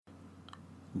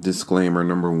Disclaimer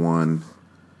number 1,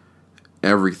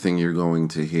 everything you're going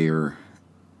to hear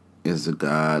is the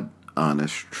God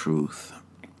honest truth.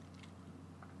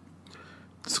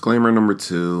 Disclaimer number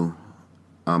 2,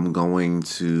 I'm going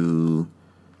to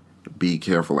be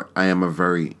careful. I am a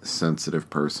very sensitive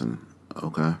person,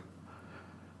 okay?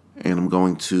 And I'm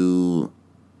going to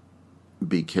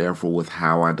be careful with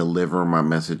how I deliver my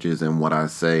messages and what I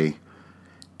say,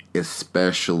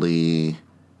 especially,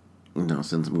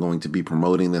 since I'm going to be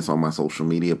promoting this on my social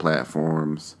media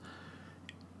platforms.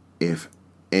 If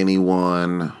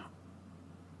anyone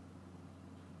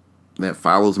that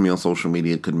follows me on social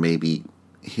media could maybe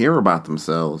hear about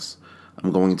themselves,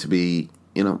 I'm going to be,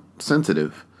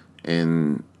 sensitive.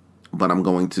 But I'm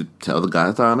going to tell the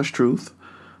guys the honest truth.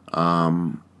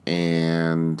 And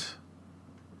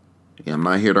I'm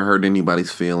not here to hurt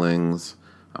anybody's feelings.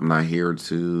 I'm not here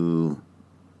to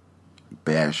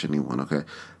bash anyone, okay?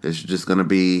 It's just going to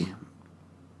be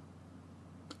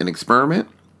an experiment.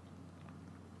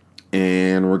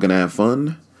 And we're going to have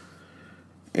fun.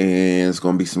 And it's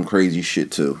going to be some crazy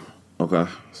shit too, okay?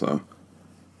 So,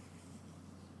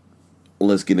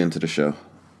 let's get into the show.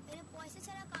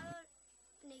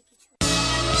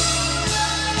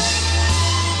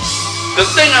 The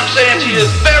thing I'm saying to you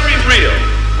is very real.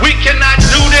 We cannot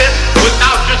do this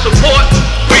without your support.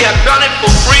 We have done it for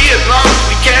free as long as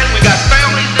we can. We got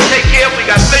families to take care of. We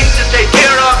got things to take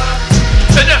care of.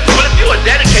 But if you're a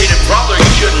dedicated brother,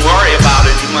 you shouldn't worry about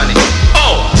any money.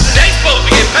 Oh, they supposed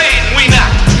to get paid and we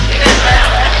not.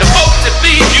 The folks that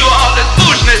feed you all this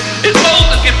foolishness is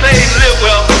supposed to get paid and live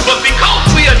well. But because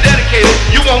we are dedicated,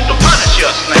 you want to punish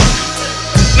us now.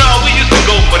 No, we used to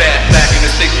go for that back in the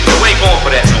 60s. So we ain't going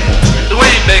for that no more. So we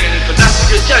ain't begging for nothing.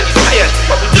 Just tell you, pay us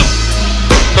what we do.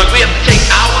 But we have to take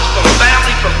hours from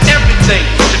family, from everything,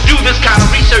 to do this kind of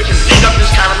research and dig up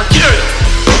this kind of material.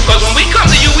 Because when we come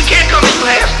to you, we can't come to you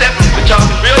half-stepping. We're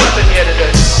talking real up in here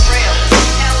today.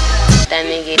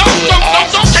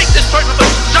 Don't take this person, but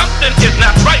something is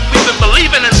not right. We've been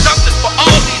believing in something for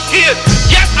all these years,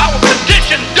 yet our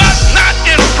condition does not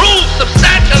improve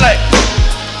substantially.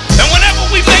 And whenever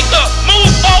we make a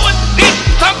move forward, it's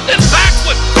something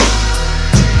backwards.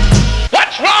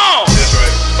 What's wrong? That's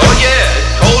right. Oh yeah, as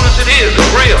cold as it is,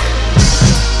 it's real.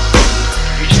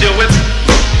 You still with me?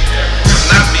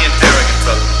 I'm not being arrogant,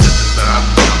 brothers and sisters, but I'm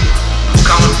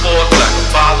coming forth like a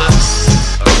father,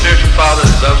 a spiritual father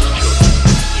that loves his children.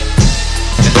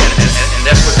 And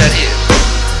that's what that is.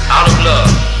 Out of love.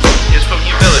 It's from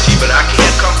humility, but I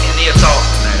can't come in the assault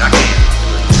tonight. I can't.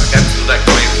 I got to do like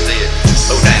the way we said.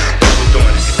 Slow down. We're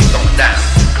doing it. We're going down.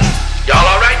 Y'all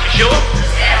alright? You sure?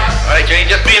 Yeah. Alright, you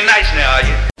ain't just being nice now, are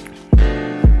you?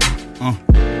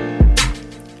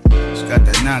 Just got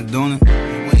that knock, don't it?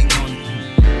 Waiting on it.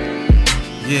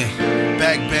 Yeah,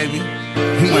 back, baby.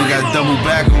 You ain't got to double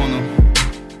back on them.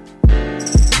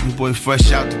 You boy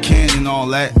fresh out the can and all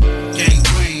that. Gang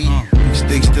green. These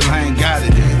things still I ain't got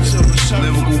it.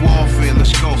 Lyrical warfare,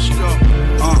 let's go.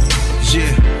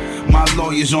 Yeah. My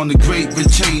lawyer's on the great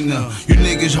retainer. You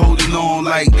niggas holding on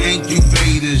like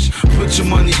incubators. Put your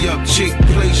money up, chick,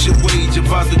 place your wage.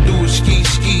 About to do a ski,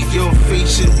 you're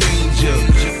facing danger.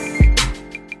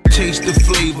 Taste the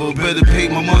flavor, better pay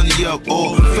my money up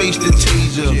or face the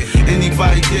taser.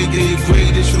 Anybody think they're the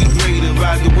greatest, we greater.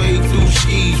 Ride the wave through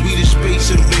skis, we the space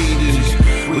invaders.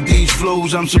 With these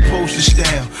flows I'm supposed to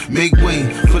style. Make way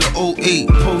for the 08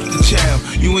 poster child.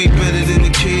 You ain't better than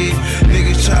the kid.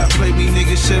 Niggas try to play me,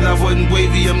 niggas said I wasn't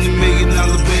wavy. I'm the $1 million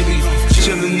baby.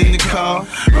 Chillin' in the car,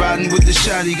 riding with the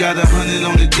shotty. Got 100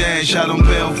 on the dash, out on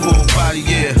bail for a body,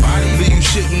 yeah. Leave you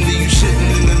sitting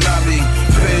in the lobby.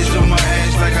 Feds on my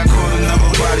ass like I caught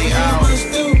another body out. You must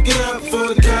do get up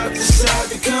for the cop decide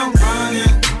to come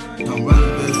running. Come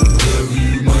running, baby. Whatever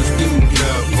you must do get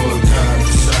up for the cop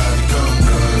decide to come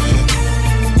running.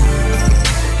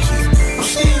 I'm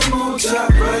staying on top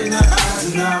right now, eyes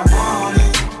and I want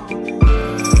it.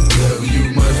 Whatever you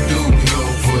must do get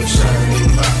up for the shot they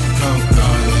about to come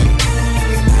running.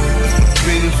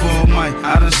 Waiting for a mic,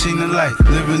 I done seen the light.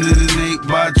 Living in an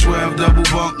 8x12 double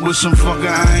bunk with some fucker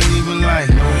I ain't even like.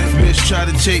 Bitch try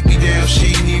to take me down, she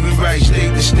ain't even right.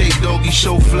 State to state, doggy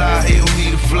so fly, he don't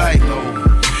need a flight.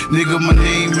 Nigga, my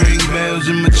name ring bells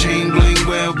and my chain bling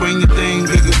well. Bring the thing,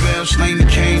 bigger bell, slang the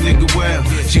cane, nigga well.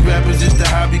 See rappers just a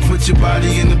hobby, put your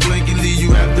body in the blanket, leave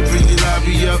you have to bring your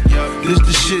lobby up. This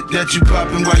the shit that you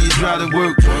poppin' while you try to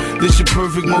work. This your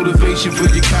perfect motivation for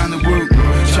your kind of work.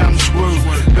 Time to swerve,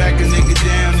 back a nigga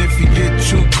down if you get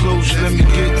too close. Let me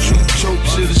get too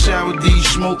choked to the sour D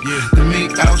smoke. The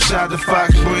mink outside the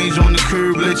fox, brains on the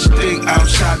curb, let you think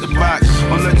outside the box.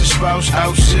 Or let the spouse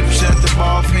out sips at the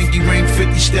bar, pinky ring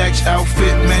 50 stacks,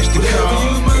 outfit match the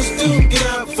car.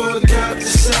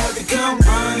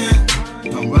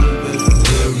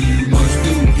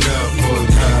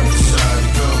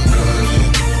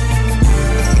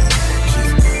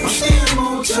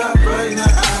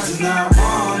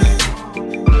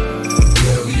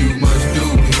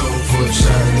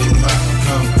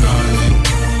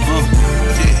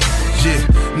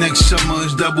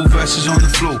 vessels on the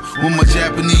floor. With my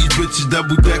Japanese bitches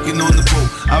double decking on the boat.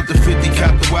 Out the 50,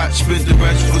 cop the watch, spent the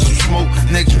rest for some smoke.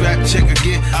 Next rap check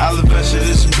again, I'll invest it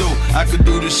in some dough. I could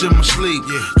do this in my sleep.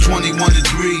 21 to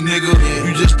 3, nigga.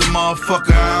 You just a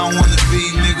motherfucker, I don't wanna be,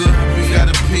 nigga. You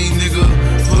gotta pee, nigga.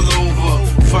 Pull over.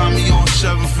 Find me on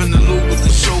 7th in the loop with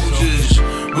the soldiers.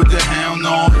 With the hound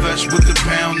on, vest with the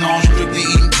pound on. Strictly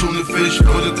eating tuna fish,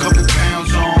 put a couple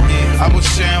pounds on. I was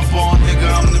Sanford, nigga,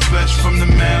 I'm the best from the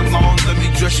man long. Let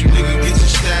me dress you, nigga, get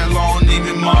your style on.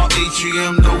 Neiman Mar,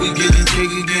 Atrium, know we getting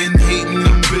cake again. Hating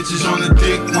them bitches on the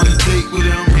dick, wanna date with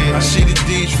them. I see the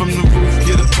D's from the roof,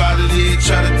 get up out of there.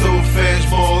 Try to throw a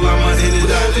fastball, I'ma hit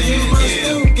it out of here,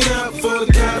 yeah. Get out for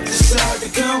the cop, decide to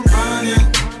come running.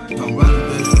 Come running,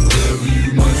 baby. Whatever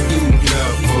you must do, get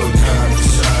out for the cop,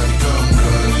 decide to come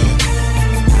running.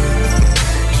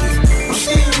 I'm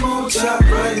staying on top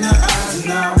right now, eyes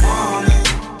and I want it.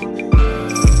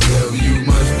 Whatever you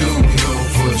must do, get out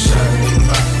for the shot, get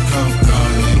back, come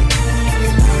running.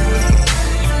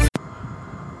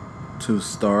 To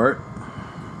start,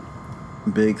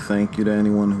 big thank you to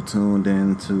anyone who tuned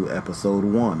in to episode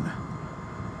 1.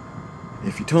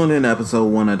 If you tuned in to episode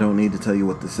 1, I don't need to tell you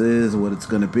what this is, what it's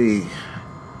going to be.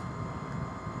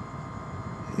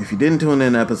 If you didn't tune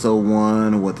in to episode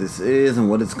 1, what this is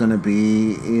and what it's going to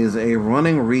be is a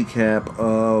running recap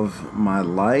of my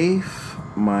life,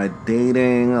 my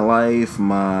dating life,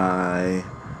 my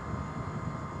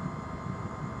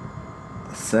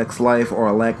sex life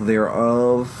or lack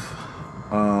thereof.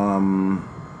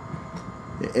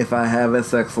 If I have a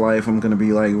sex life, I'm going to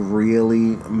be like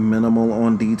really minimal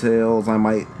on details. I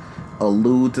might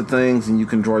allude to things and you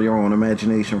can draw your own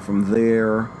imagination from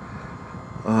there.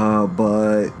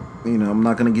 But, you know, I'm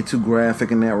not going to get too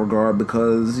graphic in that regard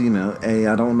because, you know, A,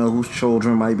 I don't know whose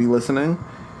children might be listening.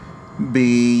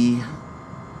 B,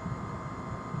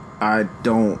 I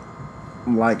don't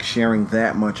like sharing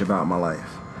that much about my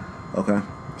life. Okay?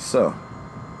 So,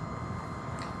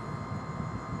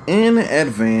 in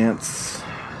advance,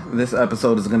 this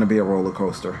episode is going to be a roller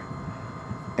coaster.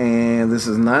 And this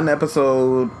is not an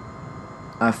episode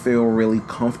I feel really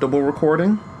comfortable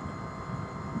recording.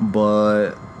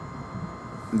 But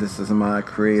this is my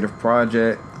creative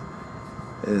project.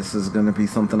 This is going to be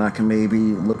something I can maybe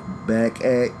look back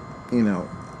at, you know,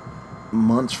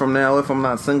 months from now if I'm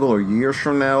not single, or years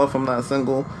from now if I'm not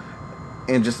single,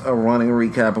 and just a running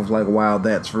recap of like, wow,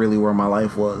 that's really where my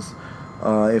life was.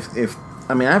 I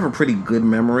have a pretty good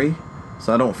memory,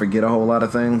 so I don't forget a whole lot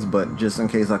of things, but just in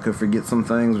case I could forget some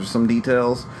things or some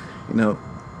details, you know,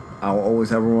 I'll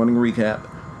always have a running recap.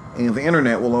 And the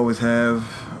internet will always have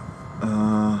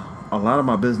a lot of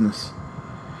my business.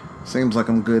 Seems like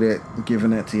I'm good at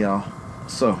giving that to y'all.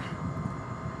 So,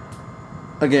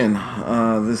 again,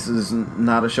 this is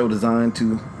not a show designed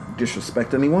to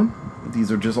disrespect anyone. These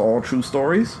are just all true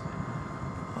stories.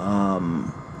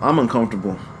 I'm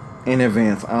uncomfortable. In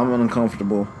advance, I'm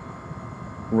uncomfortable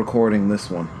recording this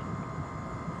one.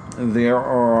 There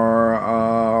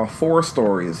are 4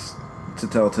 stories to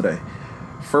tell today.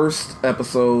 First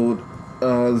episode,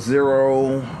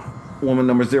 0, woman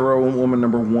number 0, woman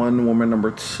number 1, woman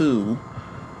number 2.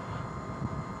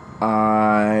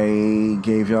 I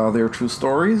gave y'all their true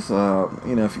stories.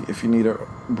 If you need a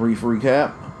brief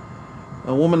recap.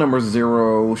 Woman number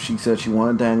 0, she said she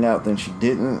wanted to hang out, then she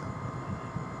didn't.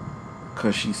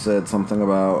 Because she said something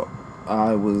about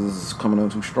I was coming on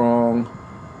too strong.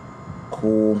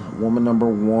 Cool. Woman number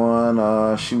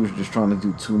 1, she was just trying to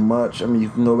do too much. I mean, you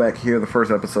can go back here the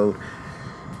first episode.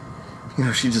 You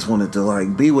know, she just wanted to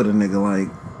like be with a nigga, like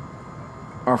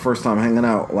our first time hanging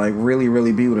out, like really,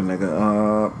 really be with a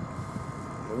nigga.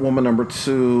 Woman number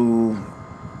 2,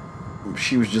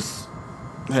 she was just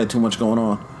had too much going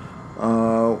on,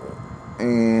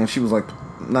 and she was like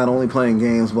not only playing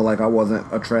games, but like I wasn't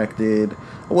attracted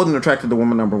to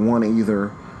woman number 1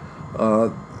 either.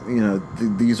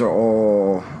 These are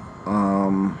all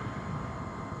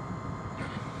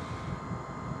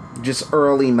just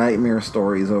early nightmare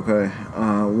stories, okay?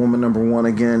 Woman number 1,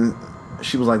 again,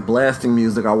 she was like blasting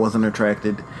music, I wasn't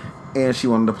attracted, and she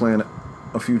wanted to play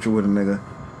a future with a nigga.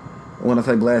 When I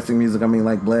say blasting music, I mean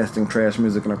like blasting trash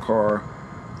music in a car.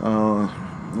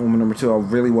 Woman number 2, I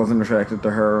really wasn't attracted to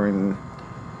her, and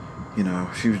you know,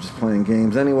 she was just playing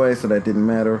games anyway, so that didn't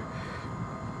matter.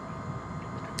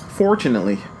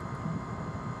 Fortunately,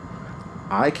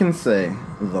 I can say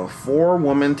the 4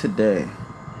 women today,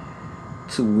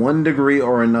 to one degree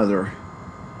or another,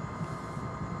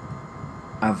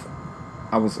 I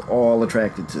was all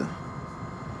attracted to.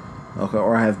 Okay,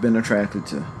 or I have been attracted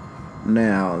to.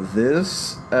 Now,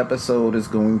 this episode is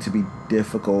going to be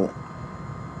difficult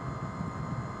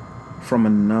from a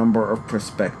number of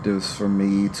perspectives for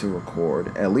me to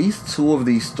record. At least 2 of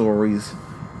these stories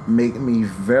make me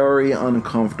very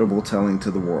uncomfortable telling to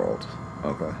the world.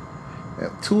 Okay.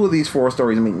 2 of these 4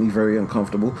 stories make me very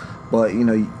uncomfortable, but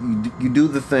you do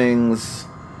the things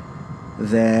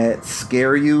that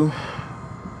scare you,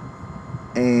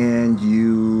 and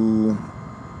you,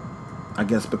 I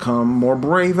guess, become more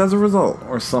brave as a result,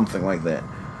 or something like that.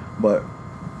 But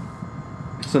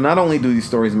so not only do these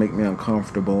stories make me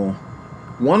uncomfortable,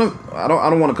 I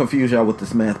don't want to confuse y'all with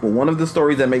this math, but one of the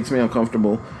stories that makes me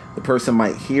uncomfortable, the person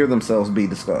might hear themselves be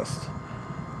discussed.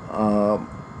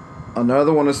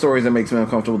 Another one of the stories that makes me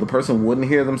uncomfortable, the person wouldn't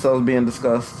hear themselves being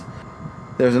discussed.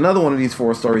 There's another one of these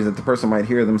 4 stories that the person might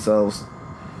hear themselves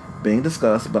being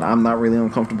discussed, but I'm not really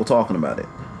uncomfortable talking about it.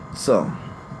 So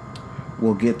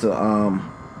we'll get to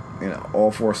all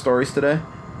 4 stories today,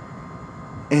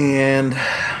 and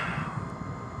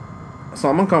so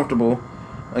I'm uncomfortable.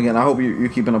 Again, I hope you're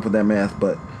keeping up with that math.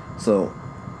 But so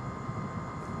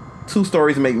 2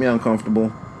 stories make me uncomfortable.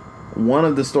 One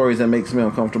of the stories that makes me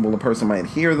uncomfortable, the person might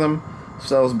hear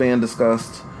themselves being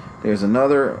discussed. There's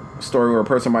another story where a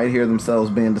person might hear themselves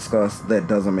being discussed that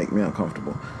doesn't make me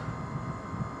uncomfortable.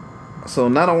 So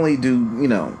not only do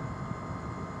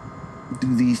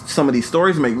some of these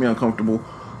stories make me uncomfortable,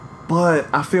 but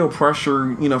I feel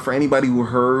pressure, for anybody who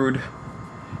heard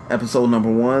episode number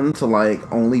 1 to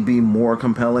only be more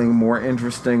compelling, more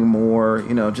interesting, more,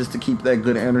 just to keep that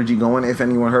good energy going. If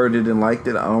anyone heard it and liked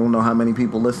it, I don't know how many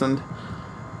people listened.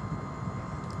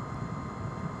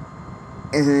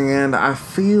 And I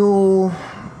feel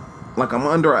like I'm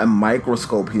under a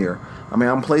microscope here. I mean,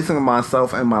 I'm placing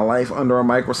myself and my life under a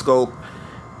microscope,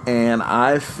 and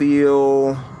I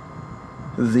feel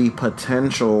the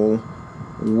potential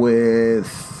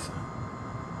with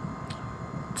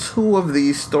 2 of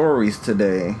these stories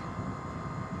today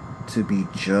to be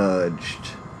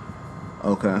judged.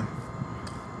 Okay.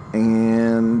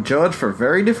 And judged for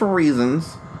very different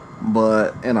reasons,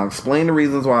 and I'll explain the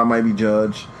reasons why I might be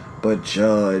judged, but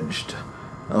judged.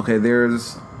 Okay,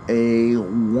 there's a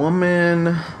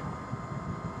woman.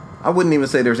 I wouldn't even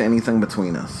say there's anything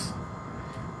between us.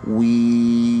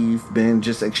 We've been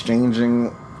just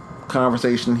exchanging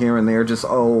conversation here and there, just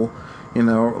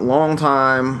long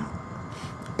time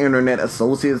internet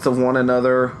associates of one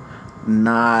another,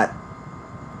 not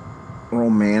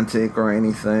romantic or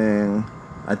anything.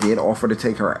 I did offer to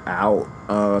take her out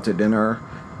to dinner,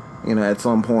 at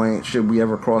some point, should we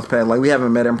ever cross paths. We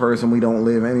haven't met in person, we don't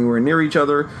live anywhere near each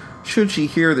other. Should she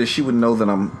hear this, she would know that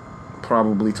I'm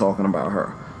probably talking about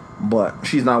her. But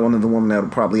she's not one of the women that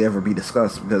would probably ever be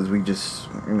discussed, because we just,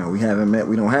 we haven't met,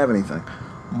 we don't have anything.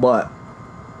 But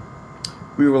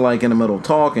we were in the middle of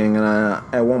talking, and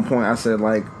at one point I said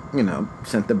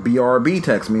sent the BRB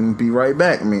text, meaning be right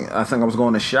back. I think I was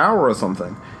going to shower or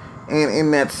something. And in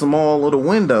that small little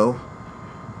window,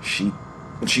 she's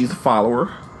a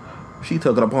follower. She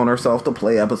took it upon herself to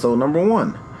play episode number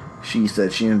 1. She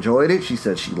said she enjoyed it. She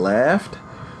said she laughed.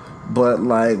 But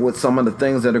with some of the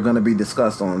things that are going to be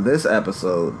discussed on this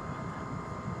episode,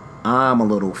 I'm a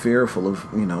little fearful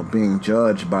of, being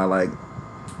judged by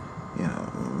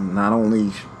not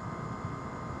only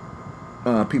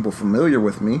people familiar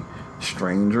with me,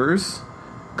 strangers.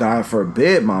 God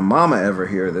forbid my mama ever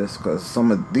hear this, because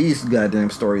some of these goddamn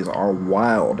stories are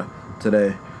wild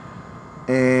today.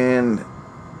 And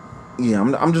yeah,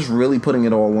 I'm just really putting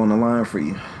it all on the line for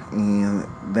you, and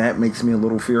that makes me a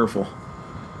little fearful.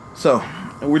 So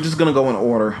we're just gonna go in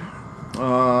order.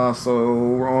 So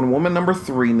we're on woman number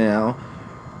 3 now.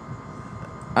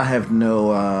 I have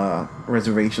no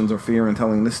reservations or fear in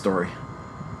telling this story.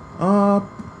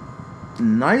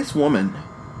 Nice woman.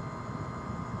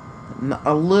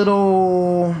 A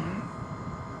little,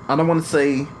 I don't want to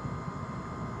say,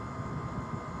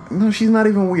 no, she's not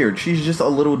even weird. She's just a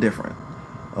little different.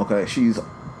 Okay, she's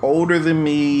older than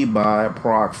me by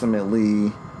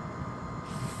approximately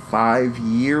 5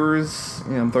 years.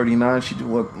 I'm 39.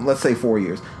 Let's say 4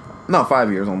 years. No,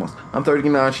 5 years almost. I'm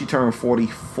 39. She turned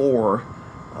 44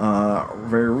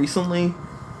 very recently,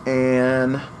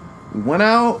 and we went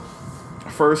out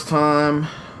first time.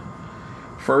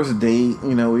 First date,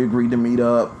 we agreed to meet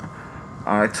up.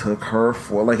 I took her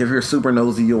for, if you're super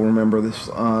nosy, you'll remember this.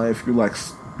 If you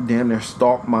damn near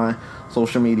stalk my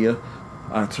social media,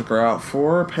 I took her out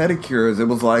for pedicures. It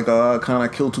was a kind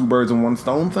of kill 2 birds in 1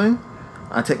 stone thing.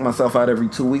 I take myself out every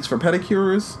 2 weeks for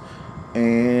pedicures,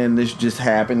 and this just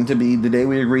happened to be the day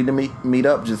we agreed to meet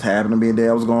up. Just happened to be a day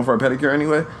I was going for a pedicure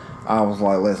anyway. I was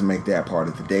like, let's make that part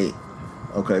of the date.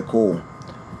 Okay, cool.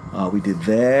 We did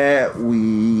that.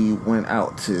 We went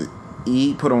out to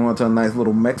eat, put her onto a nice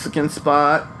little Mexican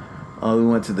spot. We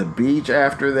went to the beach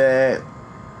after that.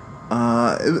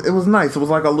 It was nice. It was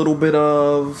like a little bit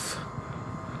of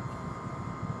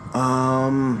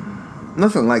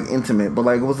nothing like intimate, but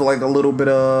like it was like a little bit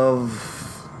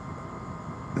of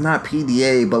not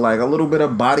PDA, but like a little bit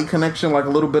of body connection, like a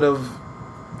little bit of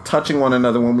touching one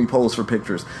another when we pose for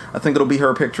pictures. I think it'll be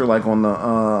her picture like on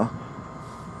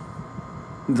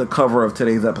the cover of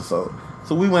today's episode.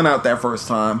 So we went out that first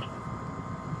time.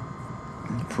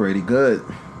 Pretty good,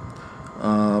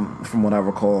 from what I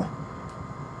recall.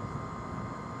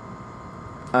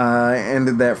 I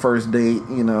ended that first date,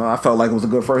 I felt like it was a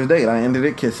good first date. I ended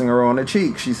it kissing her on the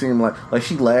cheek. She seemed like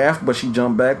she laughed, but she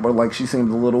jumped back, but like she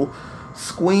seemed a little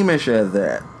squeamish at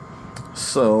that.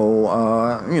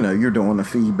 So, you're doing the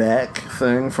feedback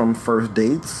thing from first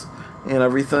dates and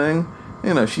everything.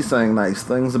 She's saying nice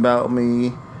things about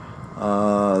me,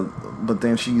 but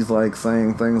then she's like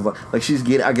saying things like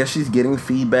I guess she's getting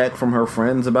feedback from her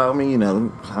friends about me.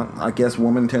 I guess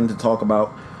women tend to talk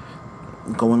about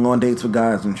going on dates with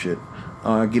guys and shit,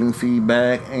 getting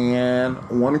feedback. And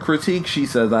one critique she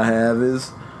says I have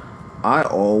is I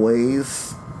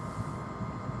always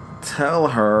tell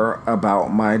her about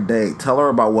my day, tell her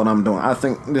about what I'm doing. I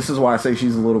think this is why I say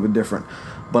she's a little bit different,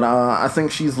 but I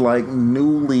think she's like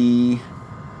newly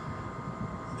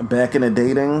back into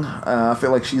dating. I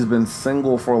feel like she's been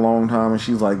single for a long time, and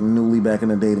she's like newly back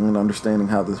into dating and understanding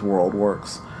how this world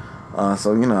works.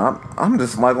 So I'm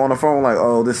just like on the phone like,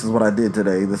 oh, this is what I did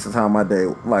today, this is how my day,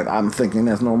 like I'm thinking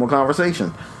that's normal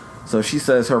conversation. So she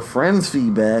says her friend's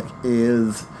feedback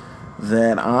is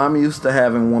that I'm used to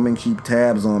having women keep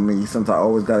tabs on me since I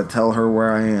always got to tell her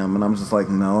where I am, and I'm just like,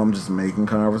 no, I'm just making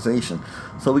conversation.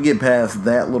 So we get past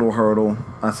that little hurdle,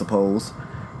 I suppose,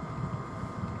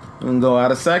 and go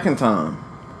out a second time.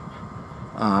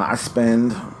 I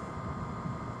spend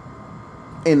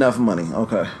enough money.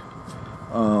 Okay.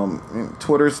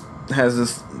 Twitter has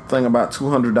this thing about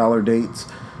 $200 dates.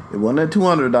 It wasn't a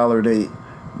 $200 date,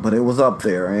 but it was up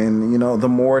there. And, the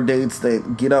more dates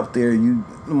that get up there,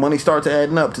 money starts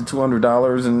adding up to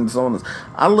 $200 and so on.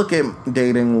 I look at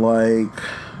dating like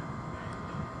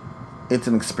it's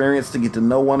an experience to get to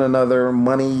know one another.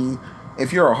 Money,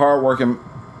 if you're a hardworking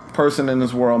person in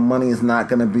this world, money is not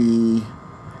going to be,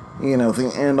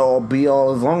 the end all be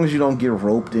all, as long as you don't get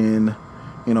roped in,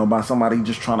 by somebody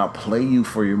just trying to play you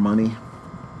for your money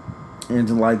and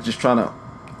to like just trying to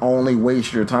only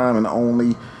waste your time and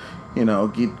only,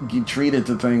 get treated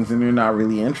to things and they're not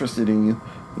really interested in you,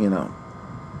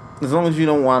 As long as you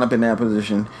don't wind up in that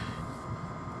position,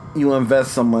 you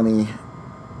invest some money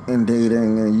in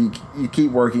dating and you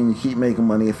keep working, you keep making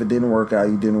money. If it didn't work out,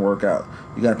 you didn't work out.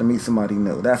 You got to meet somebody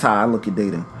new. That's how I look at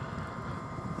dating.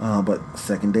 But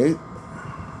second date,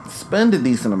 spend a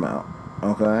decent amount.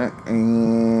 Okay,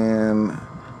 and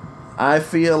I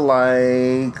feel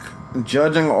like,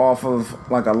 judging off of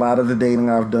like a lot of the dating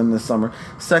I've done this summer,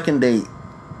 second date,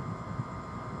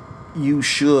 you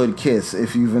should kiss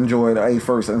if you've enjoyed a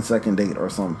first and second date or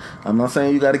something. I'm not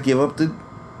saying you got to give up the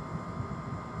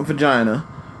vagina,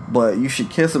 but you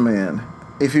should kiss a man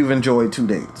if you've enjoyed 2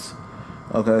 dates.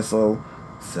 Okay, so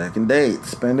second date,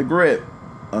 spend a grip,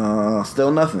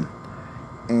 still nothing.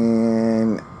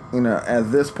 And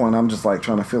at this point, I'm just like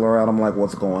trying to feel her out. I'm like,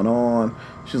 what's going on?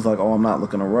 She's like, oh, I'm not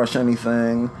looking to rush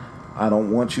anything. I don't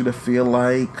want you to feel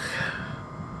like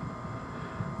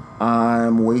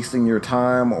I'm wasting your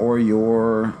time or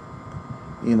your,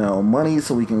 money,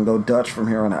 so we can go Dutch from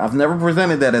here on out. I've never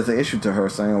presented that as an issue to her,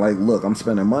 saying like, look, I'm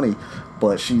spending money,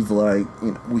 but she's like,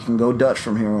 we can go Dutch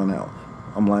from here on out.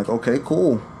 I'm like, okay,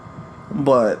 cool.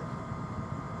 But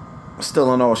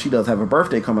still in all, she does have a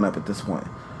birthday coming up at this point.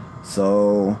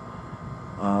 So,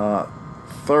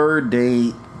 third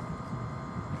date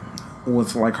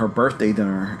was like her birthday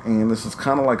dinner, and this was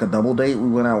kind of like a double date. We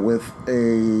went out with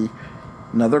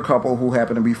another couple who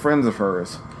happened to be friends of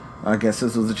hers. I guess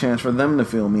this was a chance for them to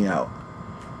feel me out.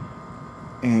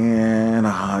 And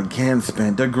again,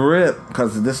 spent a grip,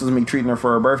 because this was me treating her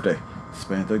for her birthday.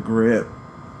 Spent a grip.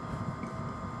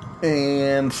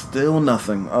 And still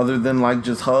nothing other than like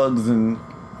just hugs and,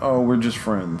 oh, we're just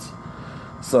friends.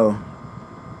 So,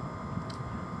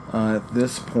 at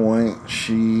this point,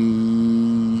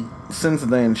 since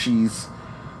then, she's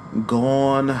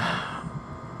gone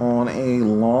on a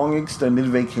long extended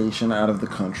vacation out of the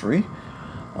country.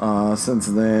 Since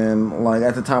then, like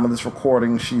at the time of this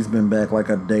recording, she's been back like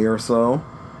a day or so.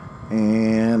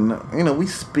 And, we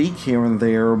speak here and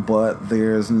there, but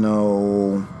there's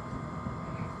no...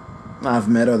 I've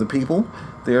met other people.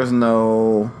 There's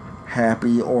no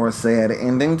happy or sad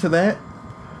ending to that.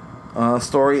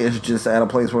 Story is just at a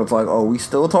place where it's like, oh, we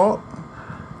still talk,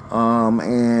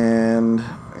 and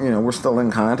we're still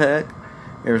in contact.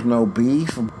 There's no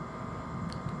beef.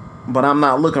 But I'm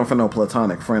not looking for no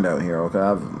platonic friend out here,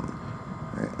 okay?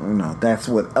 That's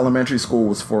what elementary school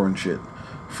was for and shit.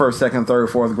 First, second, third,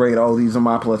 fourth grade, these are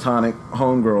my platonic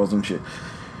homegirls and shit.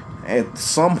 At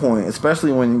some point,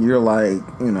 especially when you're like,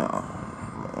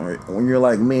 when you're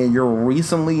like me and you're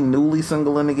newly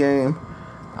single in the game,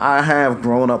 I have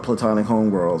grown up platonic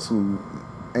homegirls who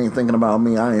ain't thinking about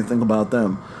me, I ain't thinking about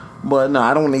them. But no,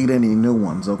 I don't need any new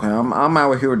ones, okay? I'm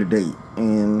out here to date,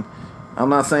 and I'm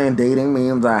not saying dating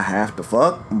means I have to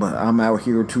fuck, but I'm out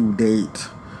here to date.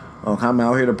 Okay, I'm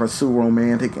out here to pursue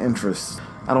romantic interests.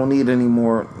 I don't need any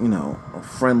more,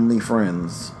 friendly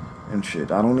friends and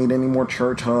shit. I don't need any more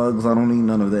church hugs. I don't need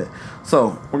none of that.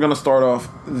 So, we're going to start off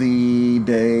the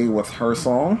day with her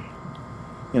song.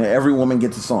 Every woman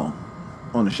gets a song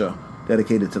on the show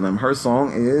dedicated to them. Her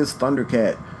song is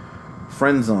Thundercat,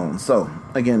 Friend Zone. So,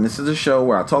 again, this is a show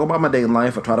where I talk about my dating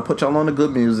life. I try to put y'all on the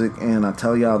good music, and I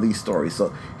tell y'all these stories.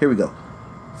 So, here we go.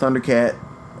 Thundercat,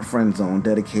 Friend Zone,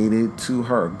 dedicated to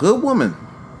her. Good woman,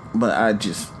 but I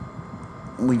don't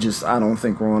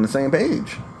think we're on the same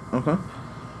page. Okay?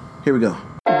 Here we go.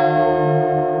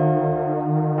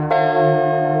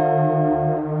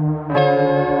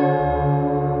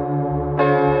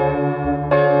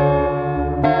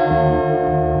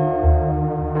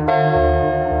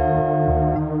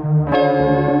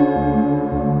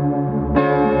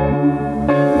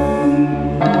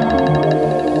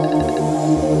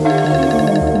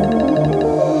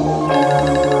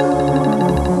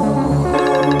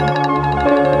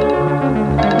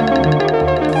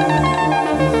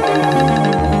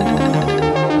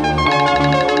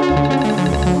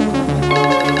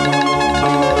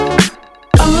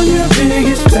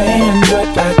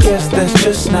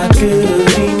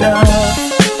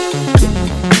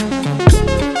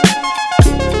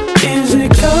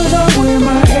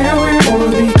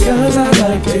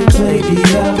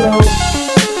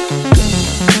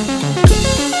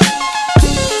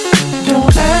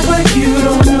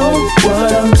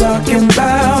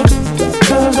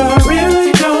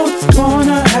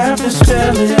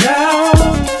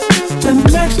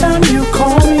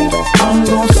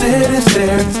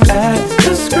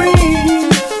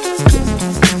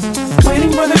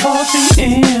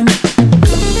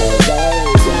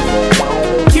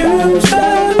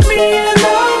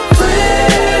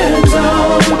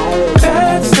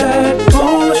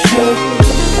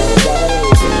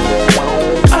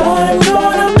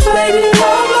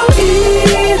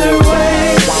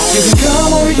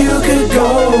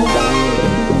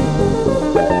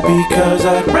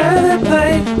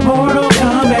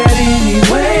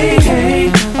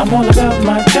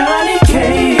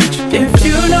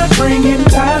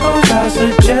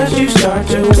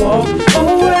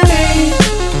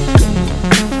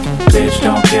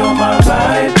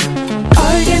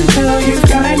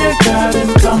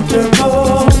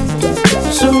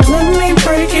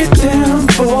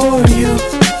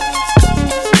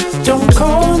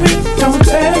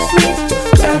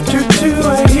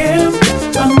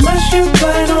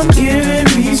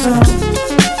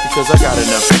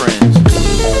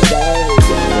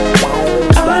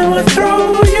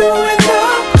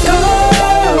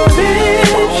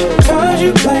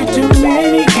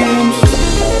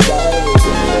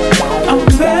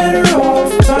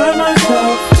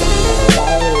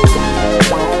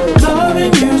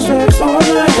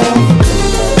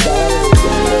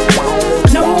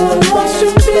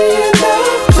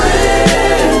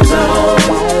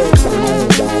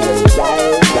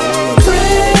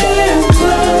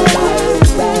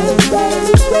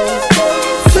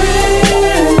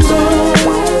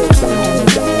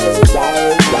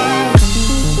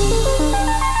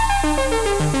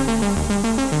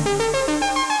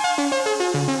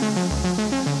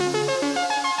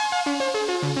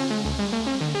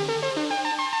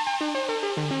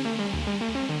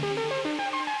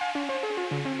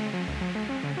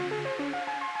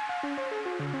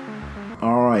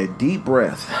 Deep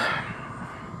breath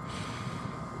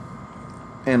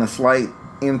and a slight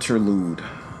interlude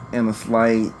and a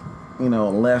slight,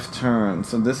 left turn.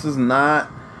 So this is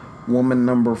not woman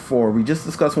number 4. We just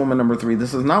discussed woman number 3.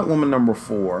 This is not woman number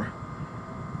 4.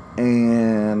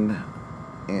 And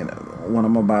what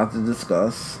I'm about to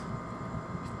discuss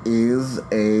is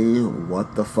a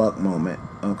what the fuck moment.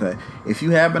 Okay, if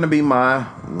you happen to be my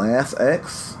last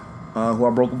ex, who I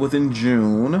broke up with in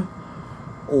June,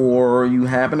 or you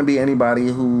happen to be anybody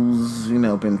who's,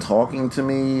 been talking to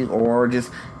me, or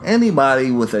just anybody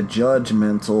with a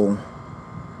judgmental,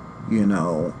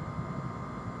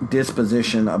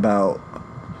 disposition about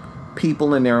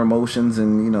people and their emotions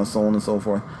and, so on and so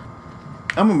forth,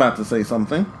 I'm about to say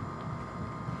something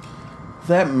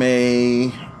that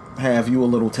may have you a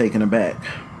little taken aback.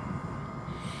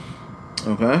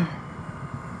 Okay?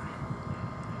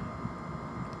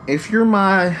 If you're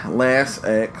my last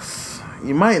ex,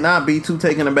 you might not be too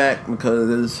taken aback,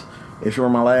 because if you're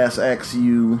my last ex,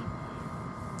 you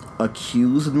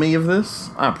accused me of this.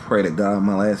 I pray to God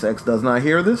my last ex does not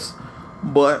hear this.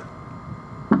 But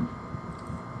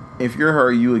if you're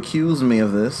her, you accused me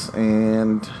of this,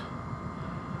 and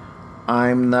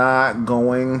I'm not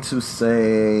going to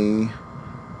say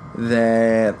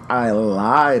that I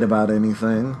lied about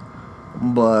anything,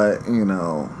 but, you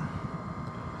know,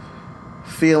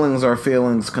 feelings are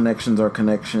feelings, connections are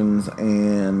connections,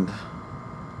 and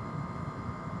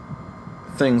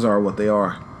things are what they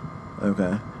are.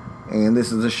 Okay? And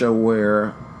this is a show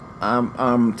where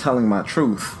I'm telling my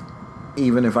truth,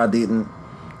 even if I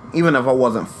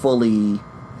wasn't fully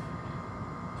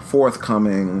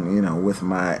forthcoming, you know, with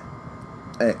my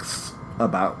ex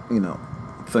about, you know,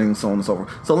 things, so on and so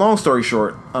forth. So long story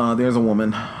short, there's a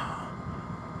woman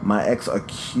my ex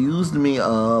accused me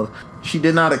of. She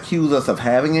did not accuse us of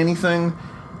having anything,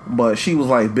 but she was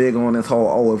like big on this whole,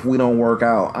 oh, if we don't work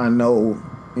out, I know,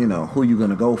 you know, who you're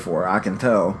gonna go for. I can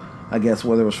tell. I guess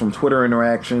whether it was from Twitter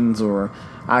interactions, or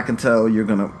I can tell you're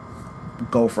gonna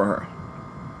go for her.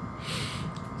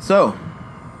 So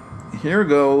here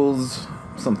goes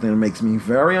something that makes me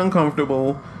very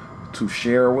uncomfortable to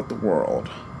share with the world.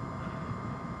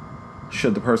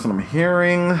 Should the person I'm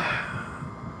hearing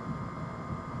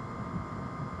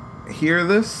hear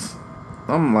this,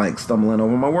 I'm like stumbling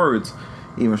over my words.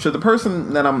 Even should the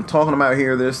person that I'm talking about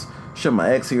hear this, should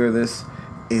my ex hear this,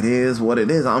 it is what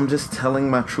it is. I'm just telling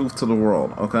my truth to the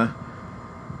world, okay?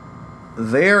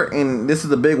 This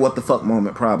is a big what the fuck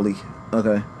moment probably,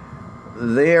 okay?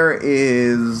 There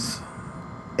is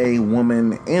a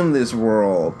woman in this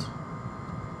world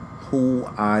who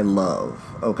I love,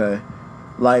 okay?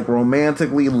 Like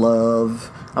romantically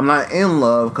love. I'm not in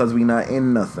love because we not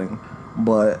in nothing,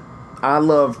 but I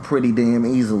love pretty damn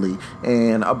easily.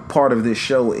 And a part of this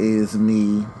show is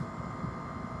me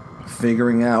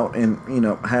figuring out and, you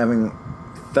know, having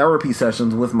therapy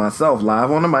sessions with myself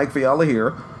live on the mic for y'all to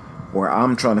hear, where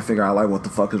I'm trying to figure out like what the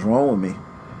fuck is wrong with me,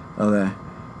 okay,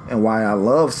 and why I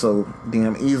love so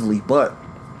damn easily. But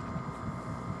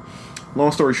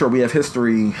long story short, we have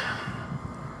history.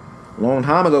 Long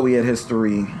time ago we had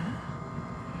history.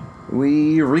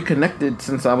 We reconnected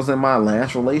since I was in my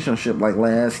last relationship, like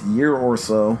last year or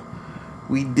so.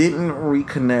 We didn't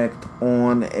reconnect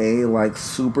on a like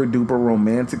super duper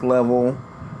romantic level,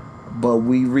 but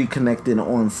we reconnected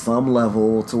on some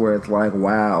level to where it's like,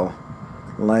 wow,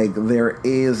 like there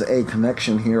is a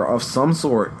connection here of some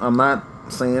sort. I'm not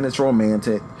saying it's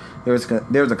romantic. There's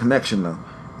a connection though,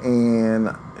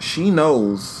 and she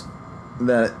knows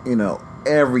that, you know,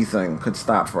 everything could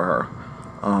stop for her.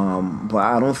 But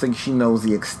I don't think she knows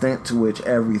the extent to which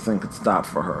everything could stop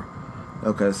for her.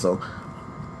 Okay, so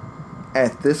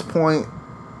at this point,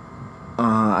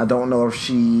 I don't know if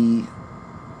she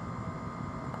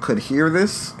could hear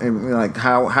this and like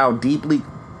how deeply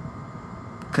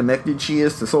connected she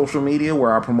is to social media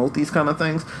where I promote these kind of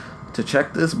things to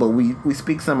check this, but we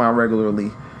speak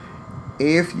semi-regularly.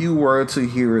 If you were to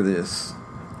hear this,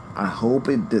 I hope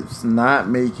it does not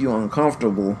make you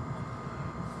uncomfortable,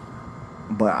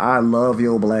 but I love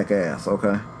your black ass,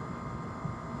 okay?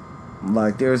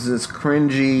 Like, there's this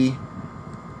cringy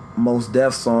Mos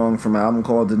Def song from an album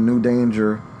called The New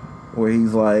Danger, where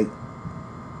he's like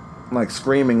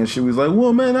screaming and she was like,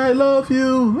 woman, I love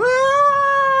you.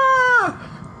 Ah!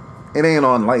 It ain't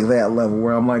on like that level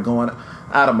where I'm like going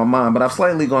out of my mind, but I've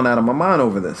slightly gone out of my mind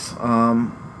over this.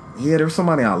 Yeah, there's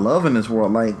somebody I love in this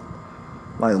world, like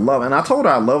love. And I told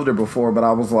her I loved her before, but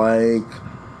I was like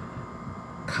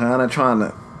kind of trying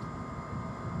to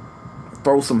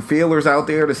throw some feelers out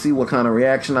there to see what kind of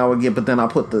reaction I would get, but then I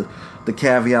put the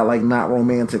caveat like not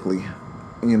romantically,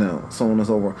 you know, so on and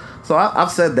so forth. So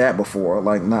I've said that before,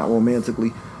 like not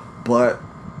romantically, but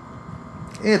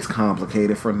it's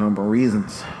complicated for a number of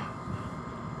reasons.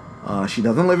 She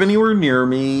doesn't live anywhere near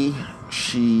me.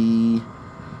 She's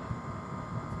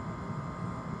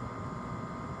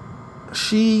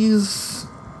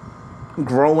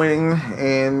growing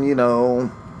and, you know,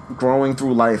 growing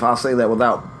through life. I'll say that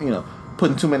without, you know,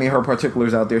 putting too many of her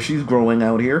particulars out there. She's growing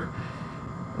out here.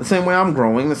 The same way I'm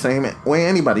growing, the same way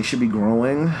anybody should be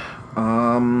growing.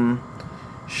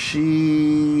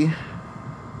 She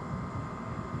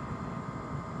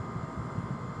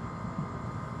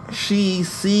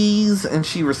sees and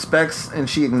she respects and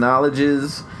she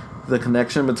acknowledges the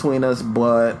connection between us,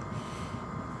 but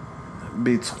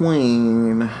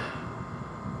between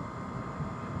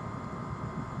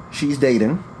she's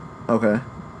dating. Okay.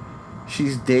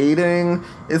 She's dating.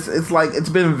 It's like, it's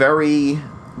been very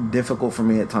difficult for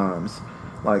me at times.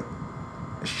 Like,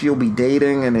 she'll be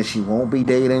dating, and then she won't be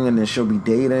dating, and then she'll be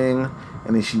dating,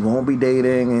 and then she won't be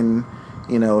dating, and,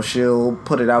 you know, she'll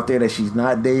put it out there that she's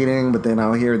not dating, but then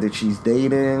I'll hear that she's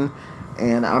dating,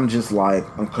 and I'm just like,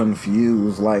 I'm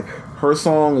confused. Like, her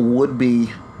song would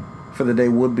be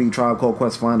Tribe Called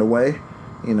Quest Find a Way.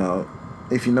 You know,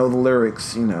 if you know the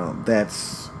lyrics, you know,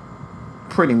 that's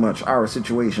pretty much our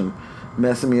situation.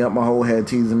 Messing me up my whole head,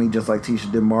 teasing me just like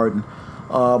Tisha did Martin.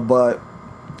 But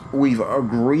we've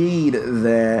agreed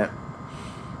that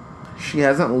she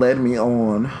hasn't led me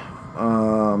on.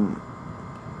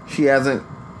 She hasn't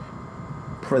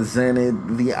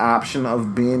presented the option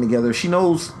of being together. She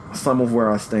knows some of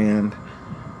where I stand,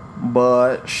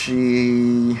 but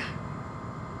she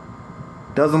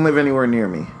doesn't live anywhere near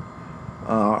me,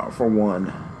 for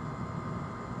one.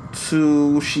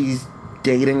 Two, she's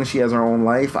dating. She has her own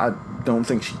life. I don't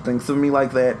think she thinks of me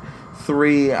like that.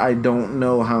 Three, I don't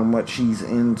know how much she's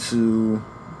into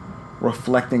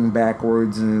reflecting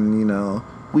backwards, and, you know,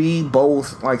 we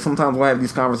both, like, sometimes we'll have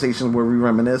these conversations where we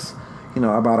reminisce, you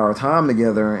know, about our time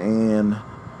together, and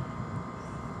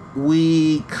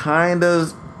we kind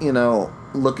of, you know,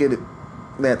 look at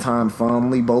that time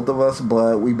fondly, both of us,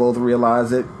 but we both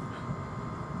realize that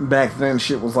back then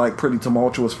shit was, like, pretty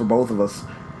tumultuous for both of us,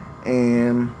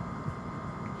 and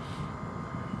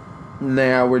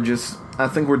now I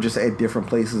think we're just at different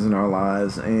places in our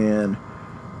lives. And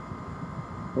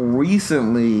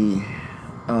recently,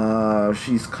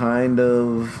 she's kind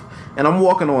of, and I'm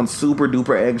walking on super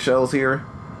duper eggshells here,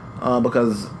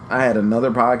 because I had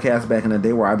another podcast back in the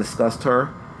day where I discussed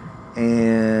her,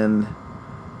 and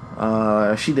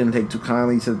she didn't take too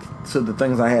kindly to the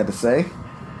things I had to say,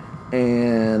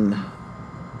 and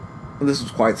this was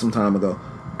quite some time ago.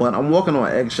 But I'm walking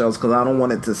on eggshells because I don't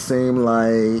want it to seem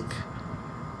like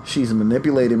she's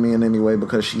manipulated me in any way,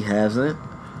 because she hasn't.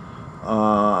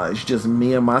 It's just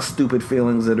me and my stupid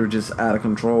feelings that are just out of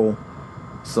control.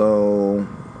 So,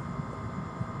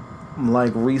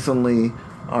 like, recently,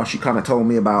 she kind of told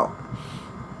me about,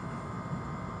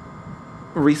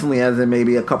 recently as in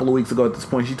maybe a couple of weeks ago at this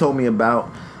point, she told me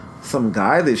about some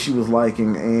guy that she was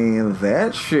liking, and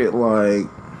that shit, like,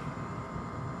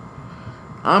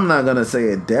 I'm not going to say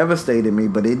it devastated me,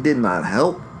 but it did not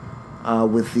help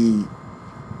with the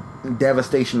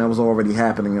devastation that was already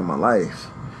happening in my life.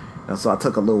 And so I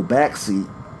took a little backseat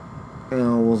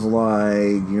and was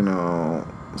like, you know,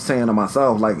 saying to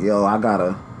myself, like, yo, I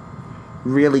gotta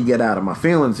really get out of my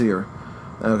feelings here.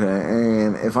 Okay,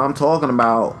 and if I'm talking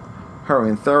about her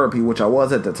in therapy, which I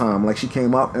was at the time, like, she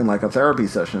came up in, like, a therapy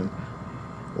session,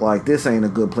 like, this ain't a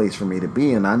good place for me to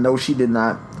be in. I know she did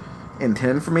not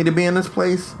intend for me to be in this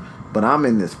place, but I'm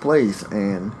in this place,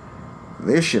 and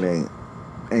this shit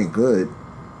ain't good.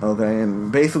 Okay,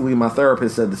 and basically my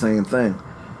therapist said the same thing.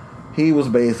 He was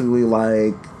basically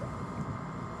like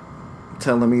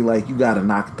telling me, like, you gotta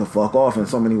knock it the fuck off, in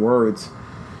so many words.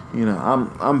 You know,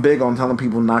 I'm big on telling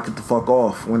people knock it the fuck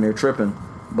off when they're tripping,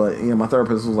 but, you know, my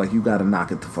therapist was like, you gotta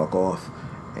knock it the fuck off.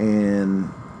 And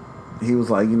he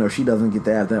was like, you know, she doesn't get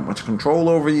to have that much control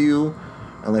over you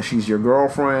unless she's your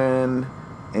girlfriend,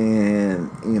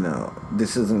 and, you know,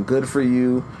 this isn't good for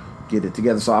you. Get it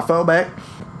together. So I fell back.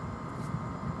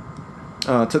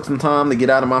 Took some time to get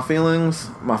out of my feelings.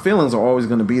 My feelings are always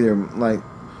going to be there. Like,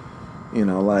 you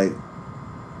know, like,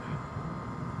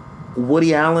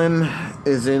 Woody Allen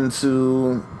is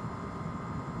into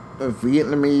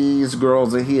Vietnamese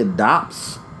girls that he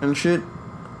adopts and shit.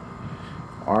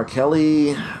 R.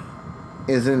 Kelly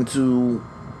is into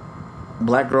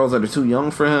black girls that are too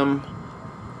young for him.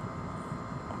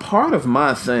 Part of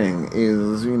my thing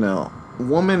is, you know,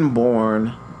 woman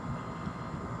born.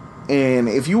 And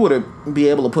if you were to be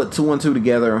able to put two and two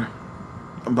together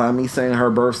by me saying her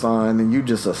birth sign, then you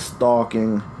just a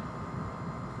stalking,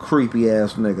 creepy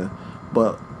ass nigga.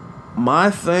 But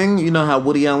my thing, you know how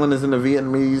Woody Allen is into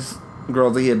Vietnamese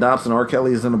girls that he adopts, and R.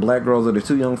 Kelly is into black girls that are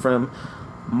too young for him.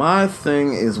 My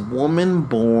thing is woman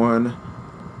born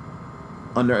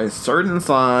under a certain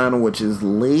sign, which is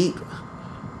late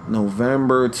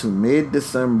November to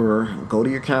mid-December. Go to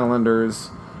your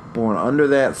calendars. Born under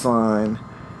that sign,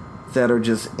 that are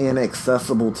just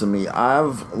inaccessible to me.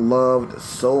 I've loved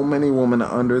so many women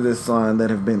under this sign that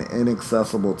have been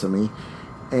inaccessible to me,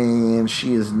 and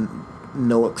she is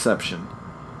no exception.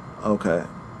 Okay.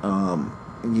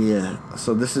 Yeah.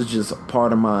 So this is just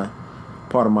part of my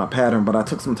pattern, but I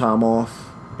took some time off,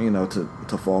 you know,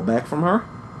 to fall back from her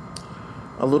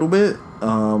a little bit.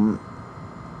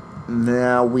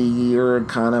 Now we're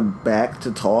kind of back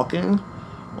to talking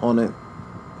on it.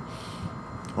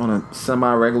 on a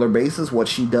semi-regular basis. What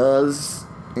she does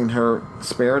in her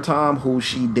spare time, who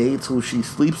she dates, who she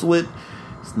sleeps with,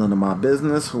 it's none of my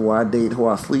business. Who I date, who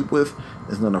I sleep with,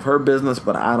 is none of her business.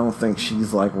 But I don't think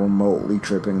she's like remotely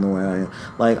tripping the way I am.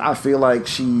 Like, I feel like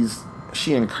she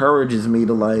encourages me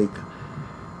to like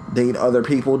date other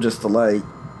people just to like.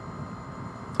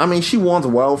 I mean, she wants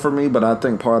well for me, but I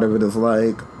think part of it is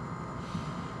like,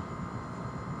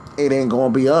 it ain't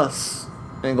gonna be us.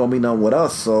 Ain't gonna be nothing with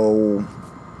us. So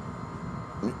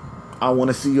I want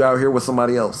to see you out here with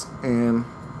somebody else. And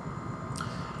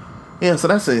yeah, so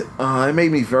that's it. It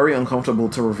made me very uncomfortable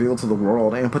to reveal to the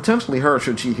world, and potentially her,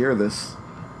 should she hear this,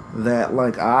 that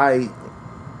like I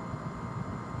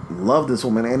love this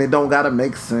woman, and it don't gotta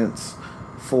make sense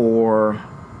for,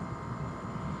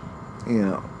 you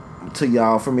know, to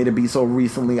y'all for me to be so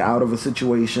recently out of a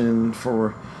situation,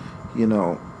 for, you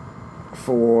know,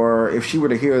 for if she were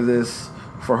to hear this,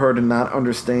 for her to not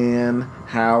understand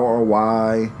how or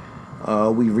why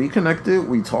we reconnected.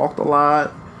 We talked a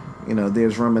lot. You know,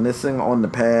 there's reminiscing on the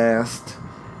past.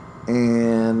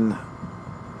 And,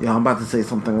 you know, I'm about to say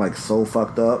something, like, so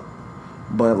fucked up.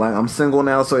 But, like, I'm single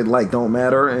now, so it, like, don't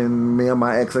matter. And me and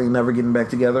my ex ain't never getting back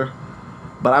together.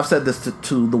 But I've said this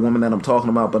to the woman that I'm talking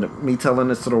about. But me telling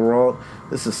this to the world,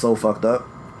 this is so fucked up.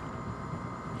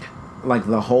 Like,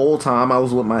 the whole time I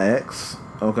was with my ex,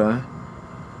 okay?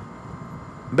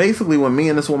 Basically, when me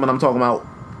and this woman I'm talking about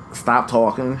stopped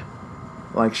talking,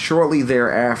 like, shortly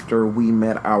thereafter, we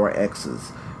met our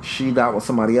exes. She got with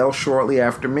somebody else shortly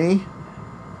after me.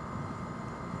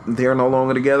 They're no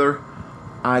longer together.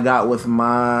 I got with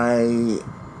my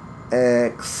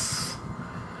ex,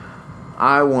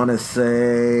 I want to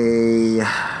say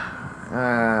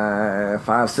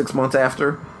 5-6 months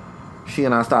after she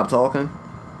and I stopped talking.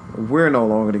 We're no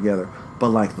longer together. But,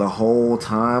 like, the whole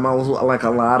time I was, like, a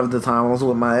lot of the time I was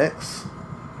with my ex,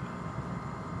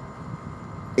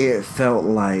 it felt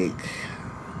like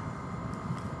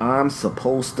I'm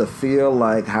supposed to feel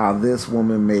like how this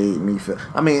woman made me feel.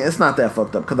 I mean, it's not that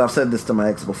fucked up, because I've said this to my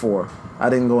ex before. I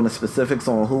didn't go into specifics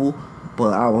on who,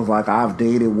 but I was like, I've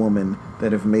dated women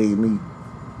that have made me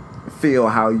feel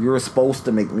how you're supposed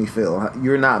to make me feel.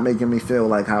 You're not making me feel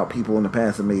like how people in the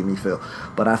past have made me feel.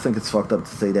 But I think it's fucked up to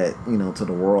say that, you know, to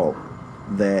the world,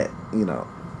 that, you know,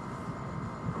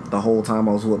 the whole time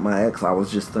I was with my ex, I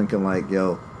was just thinking like,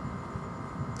 yo,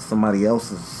 somebody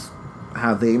else is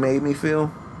how they made me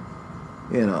feel,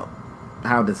 you know,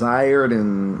 how desired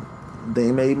and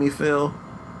they made me feel,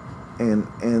 and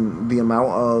the amount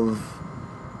of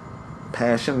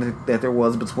passion that there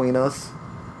was between us,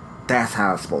 that's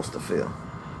how it's supposed to feel.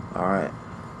 Alright,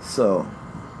 so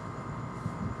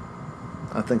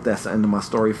I think that's the end of my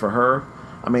story for her.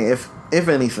 I mean, if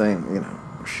anything, you know,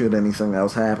 should anything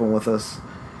else happen with us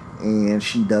and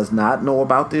she does not know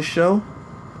about this show,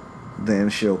 then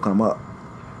she'll come up.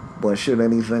 But should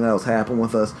anything else happen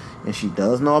with us and she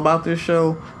does know about this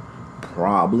show,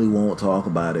 probably won't talk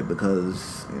about it,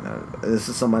 because, you know, this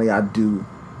is somebody I do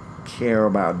care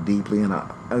about deeply, and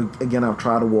I've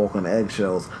tried to walk on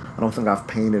eggshells. I don't think I've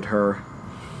painted her,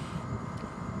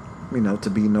 you know,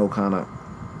 to be no kind of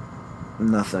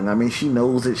nothing. I mean, she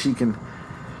knows that she can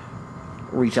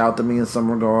reach out to me in some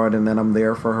regard, and then I'm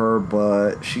there for her,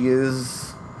 but she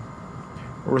is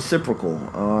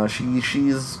reciprocal.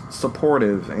 She's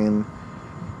supportive and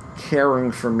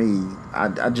caring for me.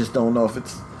 I just don't know if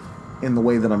it's in the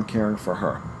way that I'm caring for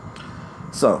her.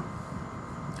 So,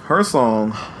 her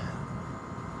song,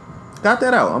 got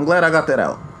that out. I'm glad I got that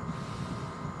out.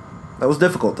 That was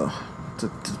difficult, though,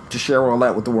 to share all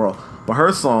that with the world. But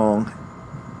her song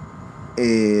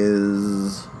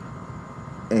is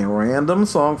a random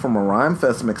song from a Rhyme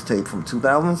Fest mixtape from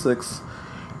 2006.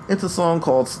 It's a song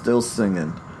called Still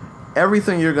Singing.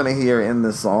 Everything you're going to hear in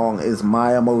this song is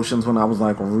my emotions when I was,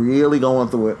 like, really going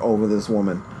through it over this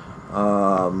woman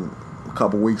a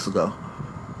couple weeks ago.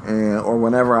 Or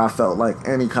whenever I felt like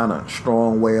any kind of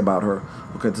strong way about her.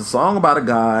 Okay, it's a song about a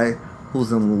guy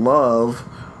who's in love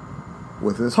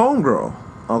with his homegirl.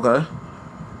 Okay?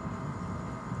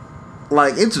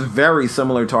 Like, it's very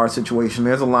similar to our situation.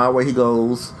 There's a line where he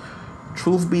goes,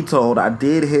 "Truth be told, I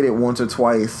did hit it once or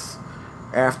twice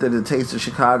after the Taste of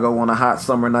Chicago on a hot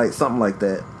summer night," something like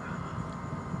that.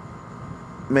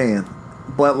 Man.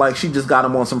 But, like, she just got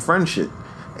him on some friend shit.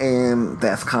 And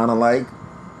that's kind of like,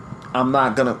 I'm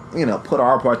not gonna, you know, put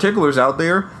our particulars out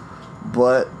there,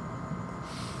 but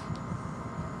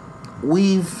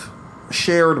we've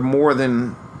shared more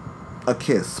than a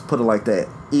kiss, put it like that.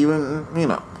 Even, you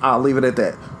know, I'll leave it at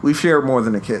that. We've shared more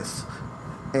than a kiss.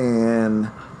 And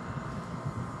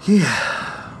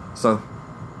yeah, so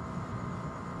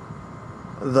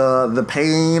the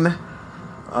pain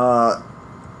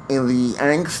And the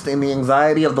angst and the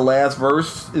anxiety of the last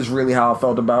verse is really how I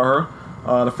felt about her.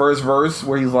 The first verse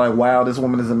where he's like, wow, this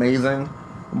woman is amazing,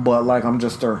 but like I'm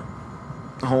just her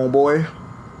homeboy.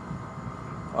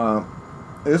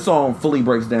 This song fully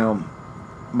breaks down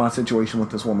my situation with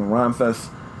this woman. Rhymefest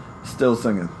still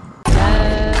singing.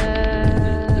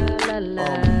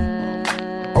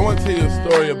 I want to tell you a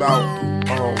story about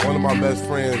one of my best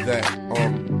friends that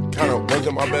kind of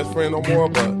wasn't my best friend no more,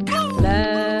 but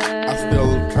I still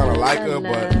kind of like her,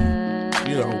 but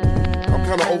you know, I'm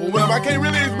kind of overwhelmed. I can't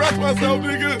really express myself,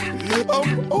 nigga.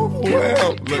 I'm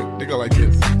overwhelmed. Look, they go like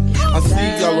this. I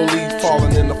see yellow leaves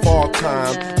falling in the fall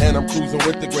time, and I'm cruising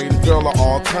with the greatest girl of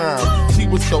all time. She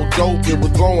was so dope, it was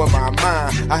blowing my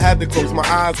mind. I had to close my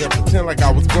eyes and pretend like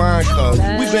I was blind, cause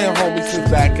we been homies since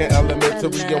back in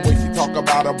elementary. And when she talk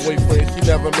about her boyfriend, she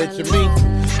never mentioned me.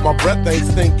 My breath ain't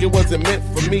stink, it wasn't meant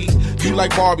for me. You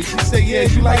like Barbie, she said, yeah,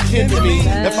 you like Ken to me.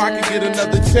 If I could get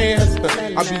another chance,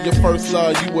 I'd be your first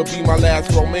love, you would be my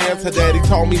last romance. Her daddy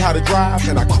taught me how to drive,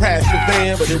 and I crashed the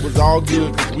van, but it was all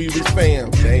good, cause we was fam,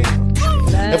 damn.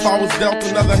 If I was dealt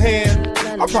another hand,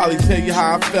 I'd probably tell you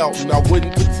how I felt, and I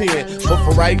wouldn't pretend. But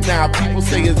for right now, people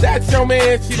say, is that your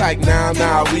man? She like,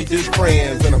 nah, we just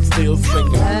friends, and I'm still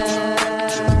singing.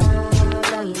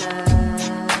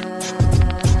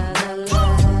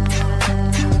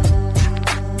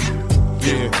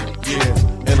 Yeah,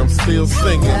 and I'm still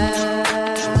singing.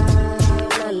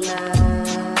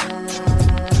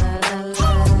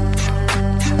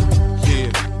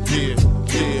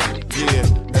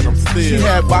 She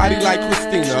had body like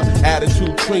Christina,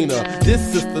 attitude Trina. This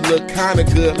sister look kinda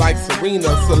good like Serena,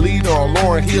 Selena, or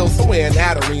Lauryn Hill, somewhere in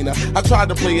that arena. I tried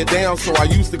to play it down, so I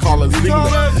used to call her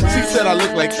Zena. She said I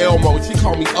look like Elmo, she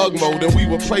called me Ugmo. Then we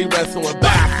would play wrestling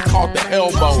back, she caught the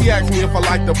elbow. She asked me if I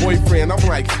liked the boyfriend, I'm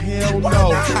like, hell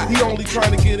no. He only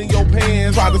trying to get in your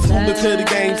pants. Tried to school her to the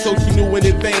game, so she knew in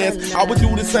advance. I would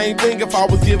do the same thing if I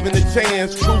was given a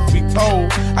chance. Truth be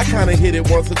told, I kinda hit it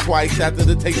once or twice after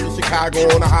the taste of Chicago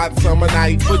on a hot summer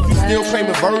night. But you still claim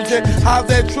a virgin? How's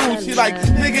that true? She like,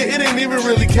 nigga, it ain't even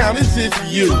really count, it's just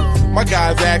you. My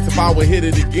guys asked if I would hit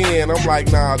it again. I'm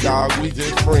like, nah, dog, we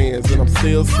just friends, and I'm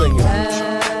still singing.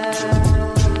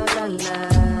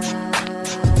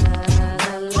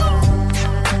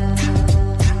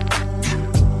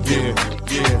 Yeah,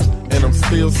 and I'm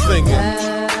still singing.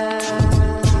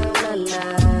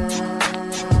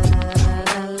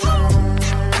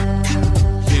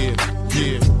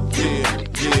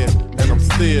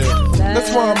 That's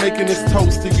why I'm making this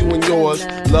toast to you and yours.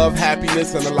 Love,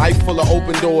 happiness, and a life full of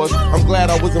open doors. I'm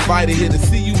glad I was invited here to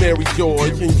see you, Mary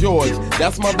George. And George,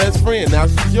 that's my best friend, now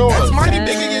she's yours. That's mighty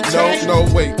big in your chain. No,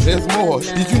 wait, there's more.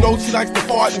 Did you know she likes to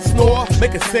fart and snore?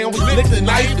 Make a sandwich, lick the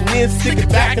knife, and then stick it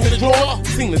back in the drawer?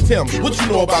 Tina, tell me, what you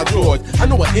know about George? I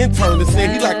know an intern that said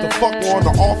he liked to fuck her on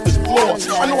the office floor.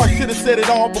 I know I should have said it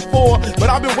all before, but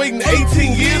I've been waiting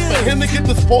 18 years for him to get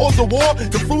the spoils of war.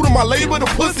 The fruit of my labor, the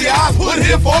pussy I put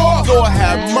here for. Lord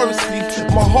have mercy,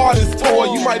 my heart is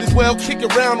torn. You might as well kick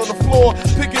it around on the floor.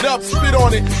 Pick it up, spit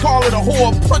on it, call it a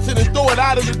whore, punch it and throw it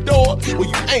out of the door. Well,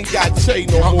 you ain't got Che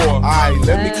no more. Alright,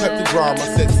 let me cut the drama.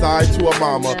 Set side to a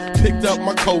mama. Picked up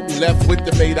my coat and left with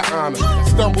the maid of honor.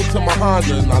 Stumbled to my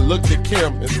Honda and I looked at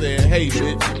Kim and said, hey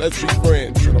bitch, let's be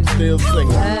friends. And I'm still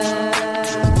singing.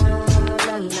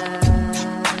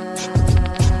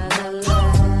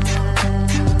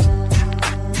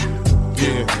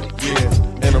 Yeah,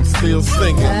 and I'm still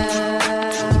singing.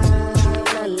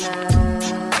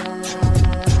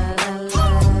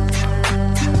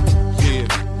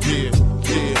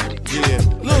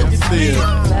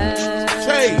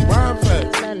 Che,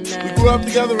 Rhymefest. We grew up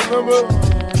together, remember?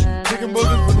 Chicken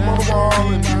boogers with the mama ball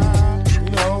and,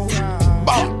 you know,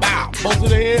 bow, bow, both to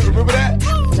the head, remember that?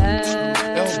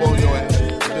 Elbow your ass.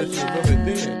 That you remember it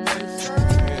then.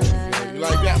 Yeah, you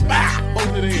like that? Bow,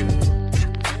 both to the head.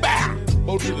 Bow,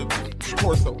 both to the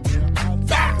torso.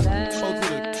 Bow, both to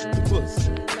the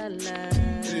pussy.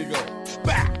 There you go.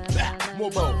 Bow, bow,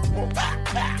 more bone, more bow,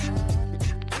 bow.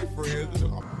 Friends.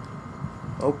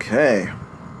 Okay.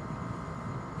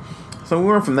 So we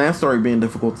went from that story being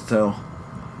difficult to tell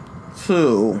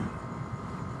to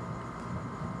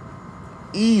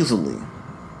easily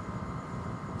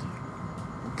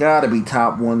gotta be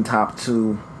top one, top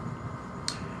two.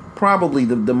 Probably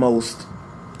the most,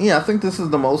 yeah, I think this is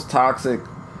the most toxic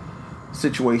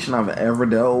situation I've ever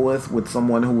dealt with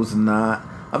someone who was not,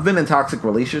 I've been in toxic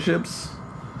relationships,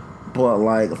 but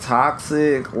like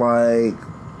toxic, like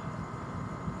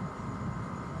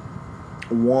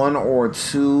 1 or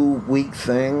 2 weak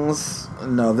things.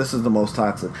 No, this is the most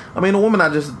toxic. I mean, the woman I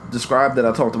just described that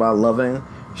I talked about loving,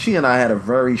 she and I had a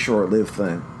very short-lived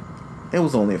thing. It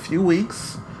was only a few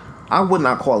weeks. I would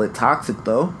not call it toxic,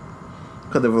 though.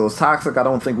 Because if it was toxic, I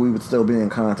don't think we would still be in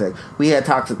contact. We had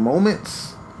toxic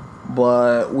moments,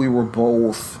 but we were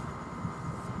both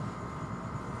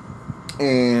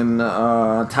in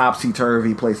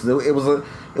topsy-turvy places. It was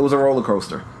a roller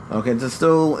coaster. Okay, it's a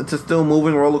still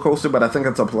moving roller coaster, but I think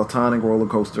it's a platonic roller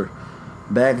coaster.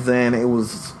 Back then, it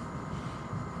was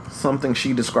something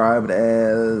she described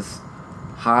as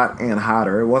hot and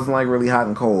hotter. It wasn't like really hot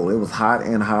and cold. It was hot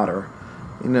and hotter.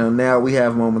 You know, now we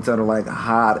have moments that are like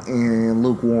hot and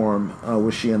lukewarm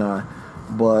with she and I.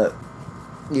 But,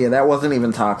 yeah, that wasn't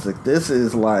even toxic. This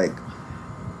is like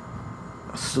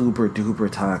super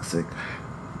duper toxic.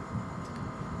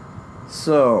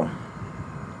 So,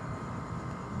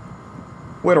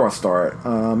 where do I start?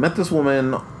 Met this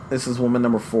woman. This is woman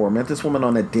number 4. Met this woman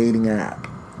on a dating app.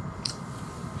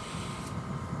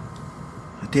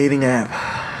 A dating app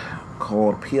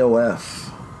called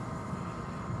POF.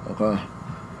 Okay.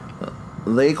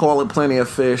 They call it plenty of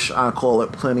fish. I call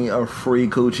it plenty of free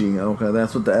coochie. Okay,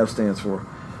 that's what the F stands for.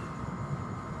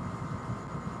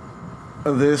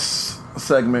 This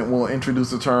segment will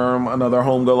introduce a term another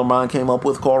homegirl of mine came up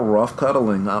with called rough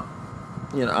cuddling.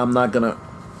 I'm not gonna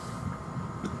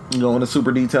go into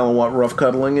super detail on what rough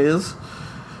cuddling is.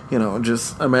 You know,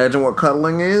 just imagine what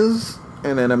cuddling is,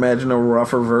 and then imagine a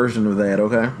rougher version of that.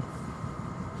 Okay.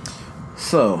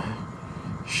 So,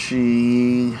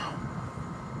 she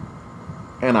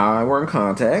and I were in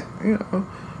contact,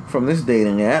 from this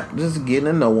dating app, just getting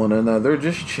to know one another,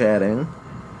 just chatting.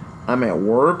 I'm at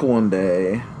work one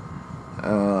day.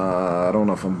 I don't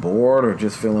know if I'm bored or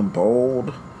just feeling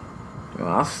bold.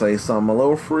 I'll say something a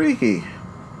little freaky.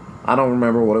 I don't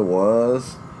remember what it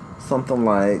was. Something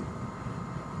like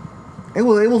it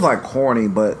was like corny,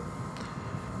 but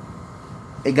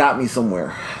it got me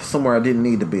somewhere I didn't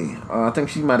need to be. I think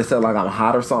she might have said like I'm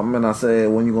hot or something, and I said,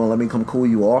 when you gonna let me come cool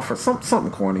you off, or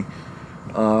something corny.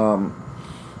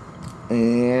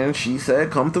 And she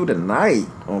said, come through the night,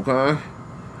 okay?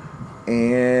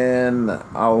 And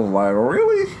I was like,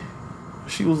 really?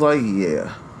 She was like,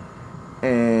 yeah.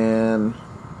 And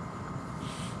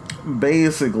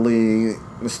basically,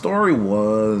 the story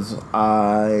was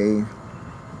I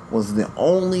was the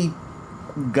only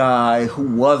guy who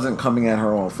wasn't coming at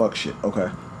her on fuck shit, okay?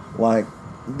 Like,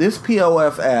 this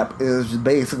POF app is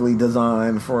basically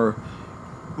designed for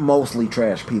mostly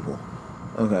trash people,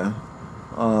 okay?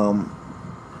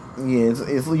 Yeah,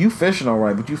 it's you fishing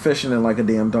alright, but you fishing in like a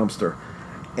damn dumpster.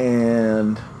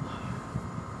 And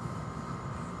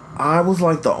I was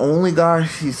like the only guy,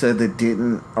 she said, that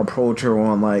didn't approach her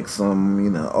on like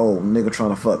some, oh, nigga trying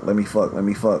to fuck, let me fuck.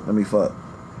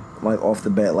 Like off the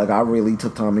bat, like I really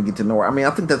took time to get to know her. I mean, I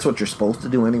think that's what you're supposed to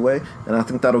do anyway, and I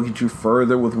think that'll get you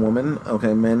further with women.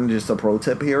 Okay, men, just a pro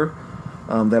tip here.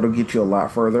 That'll get you a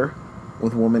lot further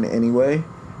with women anyway.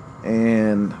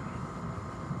 And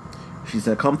she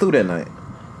said, come through that night.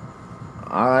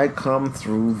 I come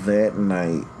through that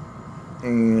night,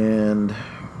 and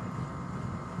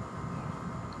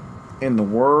in the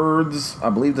words, I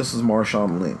believe this is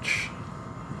Marshawn Lynch.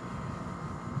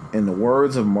 In the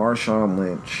words of Marshawn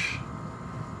Lynch,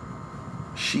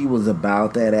 she was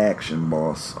about that action,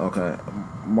 boss. Okay.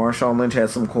 Marshawn Lynch had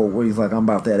some quote where he's like, I'm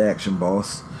about that action,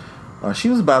 boss. She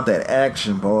was about that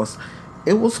action, boss.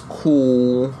 It was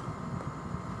cool.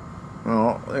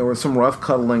 There was some rough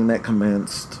cuddling that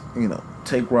commenced.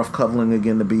 Take rough cuddling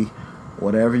again to be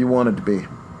whatever you want it to be.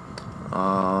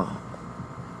 I'm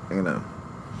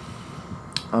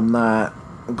not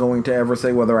going to ever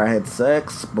say whether I had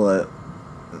sex, but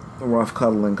rough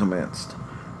cuddling commenced,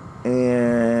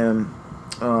 and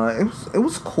it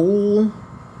was cool.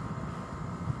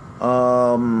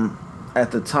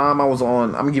 At the time I was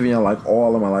on, I'm giving you like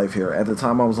all of my life here. At the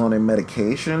time I was on a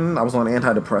medication. I was on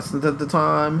antidepressants at the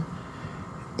time,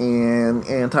 and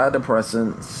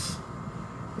antidepressants,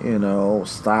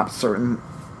 stop certain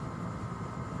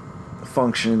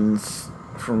functions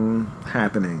from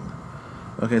happening.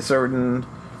 Okay, certain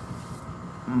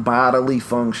bodily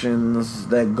functions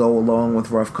that go along with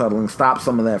rough cuddling, stop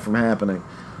some of that from happening.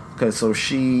 Okay, so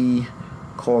she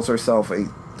calls herself a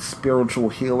spiritual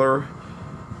healer.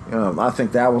 I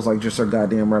think that was like just her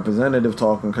goddamn representative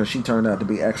talking, because she turned out to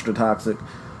be extra toxic.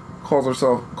 Calls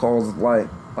herself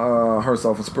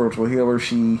a spiritual healer.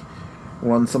 She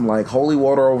runs some like holy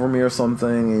water over me or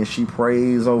something, and she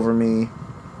prays over me.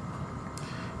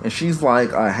 And she's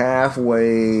like a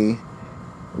halfway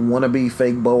wannabe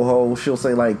fake boho. She'll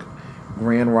say like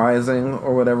Grand Rising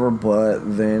or whatever, but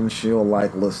then she'll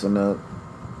like listen to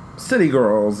City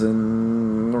Girls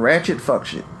and ratchet fuck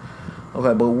shit.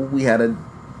 Okay, but we had a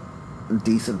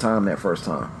decent time that first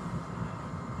time.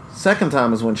 Second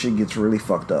time is when she gets really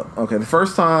fucked up. Okay, the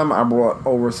first time I brought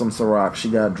over some Ciroc, she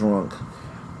got drunk.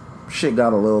 Shit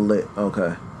got a little lit,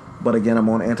 okay. But again, I'm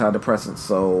on antidepressants,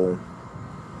 so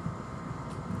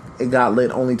it got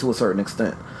lit only to a certain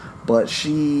extent. But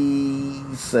she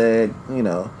said,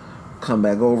 come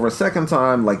back over a second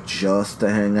time, like, just to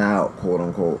hang out, quote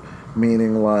unquote.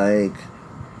 Meaning, like,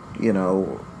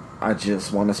 I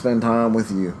just want to spend time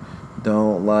with you.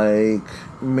 Don't, like,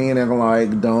 meaning,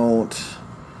 like, don't,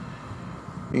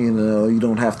 you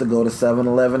don't have to go to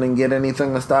 7-Eleven and get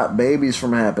anything to stop babies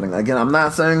from happening. Again, I'm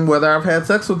not saying whether I've had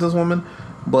sex with this woman,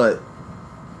 but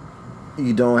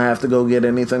you don't have to go get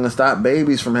anything to stop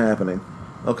babies from happening.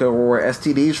 Okay, or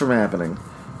STDs from happening.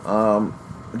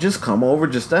 Just come over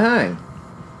just to hang.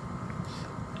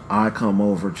 I come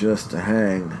over just to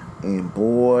hang. And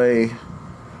boy.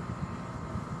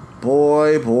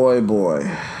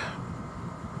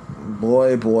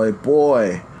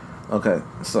 Okay,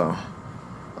 so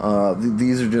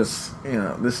these are just,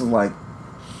 this is like,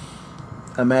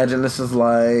 imagine this is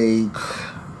like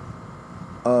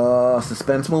a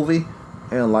suspense movie,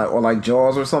 and like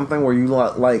Jaws or something, where you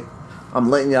like I'm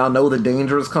letting y'all know the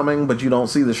danger is coming, but you don't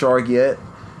see the shark yet,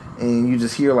 and you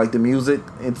just hear like the music.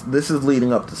 This is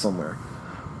leading up to somewhere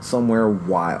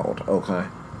wild. Okay,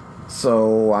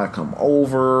 so I come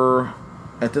over.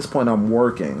 At this point, I'm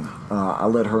working. I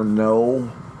let her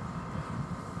know.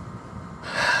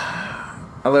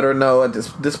 At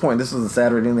this point, this is a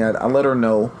Saturday night. I let her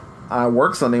know I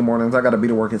work Sunday mornings. I got to be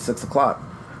to work at 6 o'clock.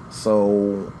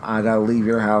 So I got to leave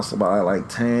your house about like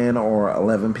 10 or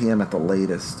 11 p.m. at the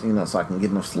latest, so I can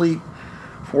get enough sleep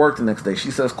for work the next day.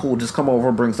 She says, cool, just come over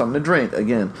and bring something to drink.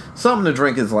 Again, something to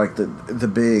drink is like the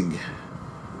big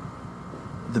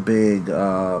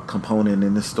component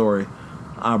in this story.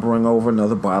 I bring over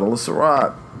another bottle of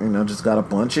Ciroc. Just got a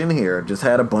bunch in here. Just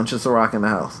had a bunch of Ciroc in the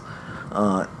house.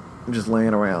 Just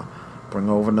laying around. Bring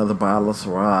over another bottle of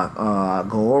Ciroc.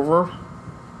 Go over.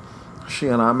 She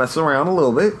and I mess around a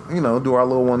little bit. Do our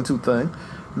little 1-2 thing.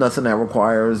 Nothing that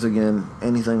requires, again,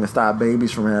 anything to stop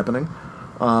babies from happening.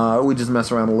 We just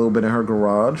mess around a little bit in her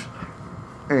garage.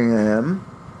 And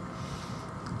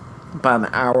about an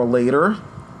hour later,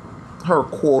 her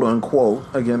quote-unquote,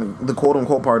 again, the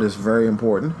quote-unquote part is very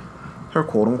important, her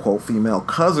quote-unquote female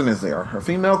cousin is there. Her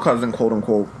female cousin,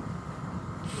 quote-unquote,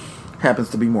 happens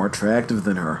to be more attractive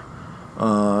than her.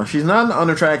 She's not an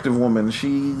unattractive woman.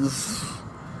 She's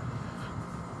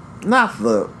not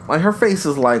her face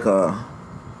is like a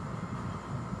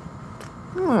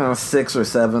 6 or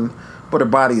 7, but her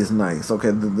body is nice. Okay,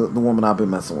 the woman I've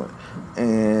been messing with.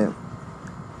 And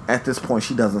at this point,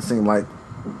 she doesn't seem like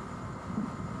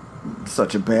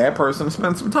such a bad person to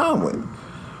spend some time with.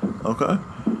 Okay?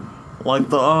 Like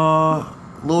the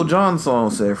Lil Jon song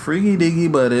said, freaky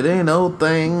diggy, but it ain't no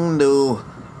thing new.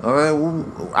 Okay?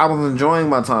 I was enjoying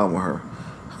my time with her.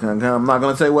 I'm not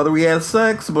going to say whether we had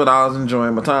sex, but I was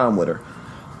enjoying my time with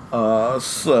her.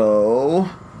 So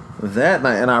that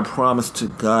night, and I promise to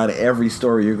God, every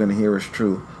story you're going to hear is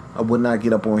true. I would not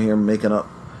get up on here making up,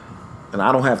 and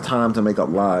I don't have time to make up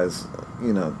lies.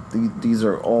 These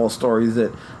are all stories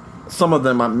that, some of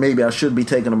them maybe I should be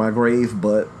taking to my grave,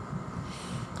 but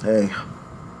hey,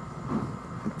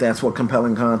 that's what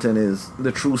compelling content is.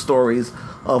 The true stories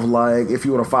of, like, if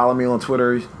you were to follow me on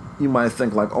Twitter, you might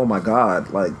think like, oh my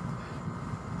God, like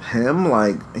him,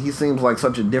 like he seems like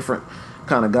such a different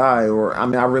kind of guy, or I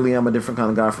really am a different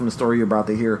kind of guy from the story you're about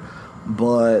to hear.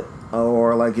 But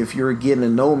or like if you're getting to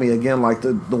know me again, like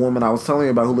the woman I was telling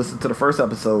you about who listened to the first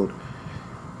episode,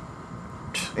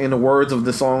 in the words of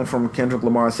the song from Kendrick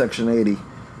Lamar's Section 80,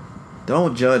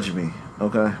 don't judge me,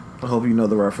 okay? I hope you know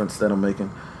the reference that I'm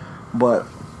making. But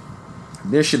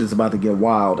this shit is about to get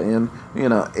wild, and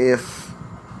if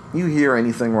you hear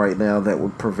anything right now that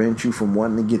would prevent you from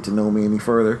wanting to get to know me any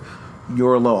further,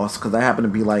 you're lost, because I happen to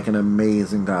be like an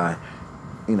amazing guy,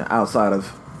 outside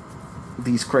of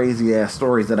these crazy ass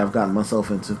stories that I've gotten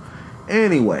myself into.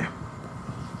 Anyway,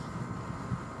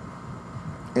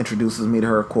 introduces me to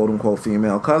her quote unquote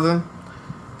female cousin.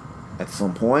 At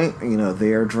some point,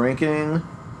 they're drinking.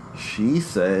 She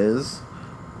says,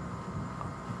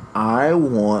 I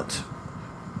want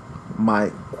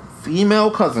my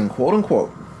female cousin, quote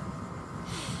unquote,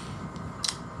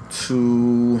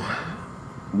 to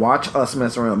watch us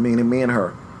mess around, meaning me and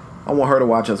her. I want her to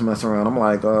watch us mess around. I'm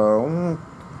like,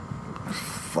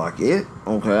 fuck it.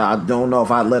 Okay, I don't know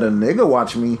if I'd let a nigga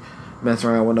watch me mess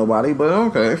around with nobody, but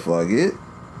okay, fuck it.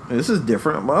 This is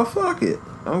different, but fuck it.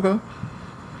 Okay.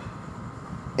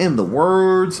 In the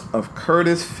words of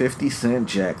Curtis 50 Cent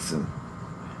Jackson,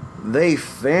 They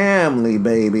family,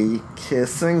 baby.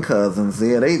 Kissing cousins.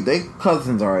 Yeah, they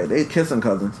cousins, alright. They kissing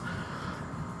cousins.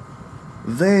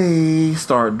 They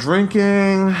start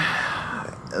drinking.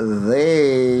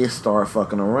 They start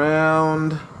fucking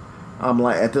around. I'm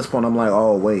like, at this point, I'm like,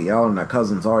 oh, wait, y'all are not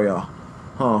cousins, are y'all?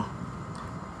 Huh.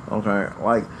 Okay.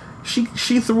 Like, she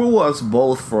threw us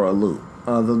both for a loop.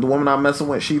 The woman I'm messing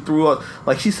with, she threw us,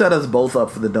 like, she set us both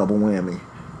up for the double whammy.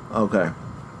 Okay.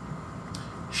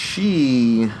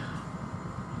 She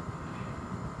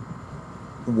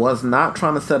was not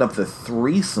trying to set up the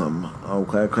threesome,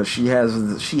 okay, because she had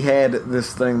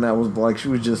this thing that was like, she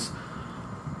was just,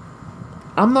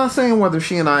 I'm not saying whether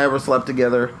she and I ever slept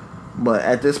together, but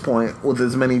at this point, with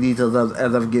as many details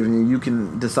as I've given you, you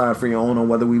can decide for your own on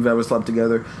whether we've ever slept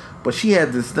together. But she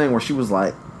had this thing where she was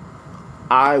like,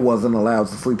 I wasn't allowed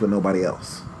to sleep with nobody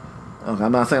else. Okay,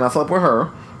 I'm not saying I slept with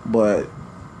her, but,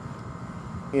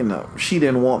 you know, she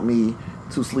didn't want me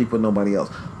to sleep with nobody else.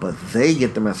 But they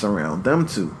get to mess around, them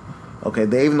two. Okay,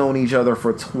 they've known each other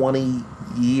for 20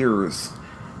 years.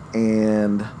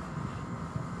 And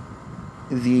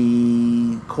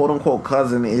the quote-unquote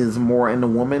cousin is more into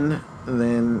woman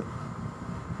than...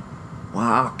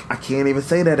 Well, I can't even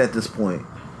say that at this point.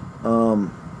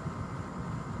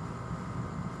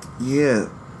 Yeah,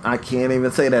 I can't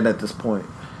even say that at this point.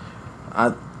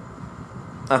 I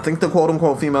think the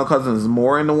quote-unquote female cousin is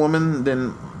more into woman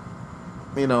than,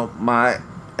 you know, my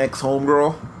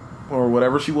ex-homegirl or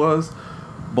whatever she was.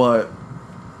 But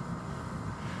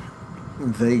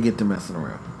they get to messing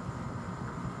around.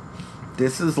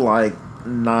 This is like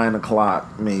 9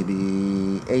 o'clock, maybe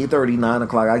 8:30, 9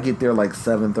 o'clock. I get there like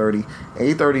 7:30,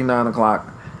 8:30, 9 o'clock.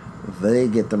 They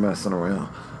get to messing around.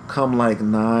 Come like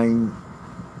 9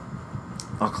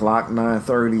 o'clock,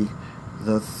 9:30,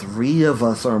 the three of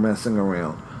us are messing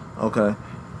around. Okay.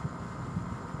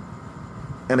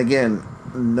 And again,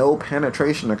 no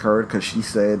penetration occurred because she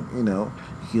said, you know,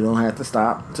 you don't have to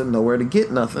stop to nowhere to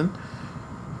get nothing.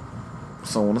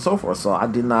 So on and so forth. So I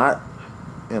did not,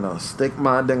 you know, stick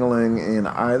my ding-a-ling in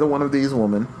either one of these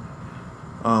women.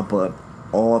 But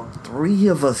all three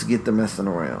of us get to messing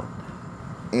around.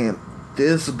 And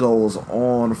this goes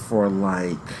on for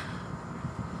like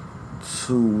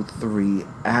 2-3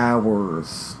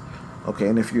 hours. Okay,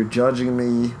 and if you're judging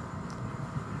me,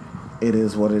 it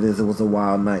is what it is. It was a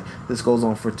wild night. This goes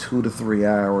on for 2 to 3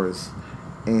 hours.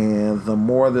 And the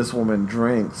more this woman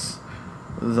drinks,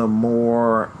 the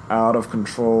more out of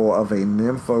control of a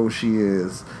nympho she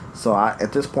is. So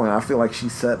at this point, I feel like she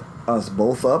set us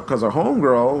both up because her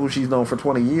homegirl, who she's known for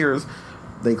 20 years,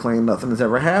 they claim nothing has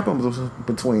ever happened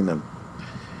between them.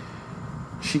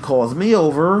 She calls me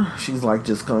over. She's like,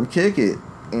 just come kick it.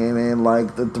 And then,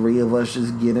 like, the three of us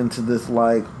just get into this,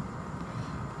 like,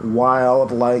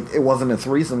 wild, like, it wasn't a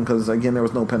threesome because, again, there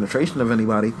was no penetration of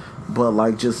anybody, but,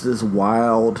 like, just this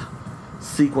wild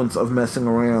sequence of messing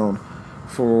around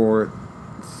for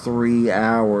 3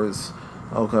 hours.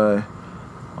 Okay.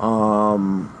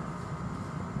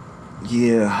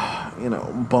 Yeah, you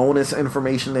know, bonus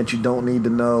information that you don't need to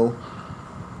know.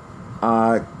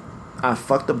 I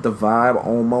fucked up the vibe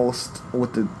almost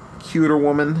with the cuter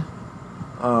woman,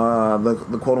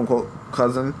 the quote unquote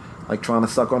cousin, like trying to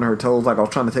suck on her toes, like I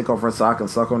was trying to take off her sock and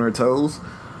suck on her toes.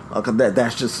 Cause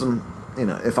that's just some, you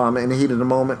know, if I'm in the heat of the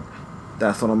moment,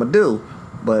 that's what I'm gonna do.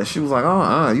 But she was like,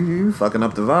 you fucking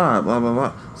up the vibe, blah blah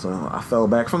blah. So I fell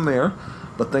back from there.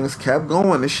 But things kept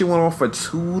going. This shit went on for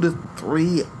 2 to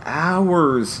 3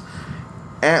 hours.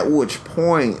 At which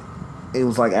point, it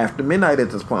was like after midnight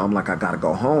at this point. I'm like, I gotta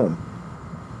go home.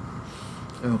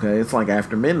 Okay, it's like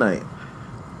after midnight.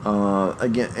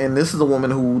 Again, and this is a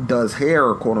woman who does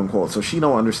hair, quote unquote. So she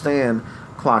don't understand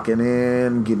clocking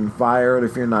in, getting fired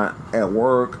if you're not at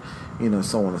work, you know,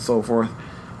 so on and so forth.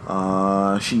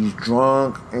 She's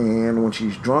drunk, and when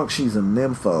she's drunk, she's a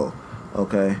nympho.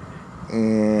 Okay.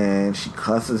 And she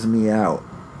cusses me out.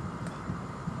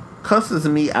 Cusses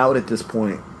me out at this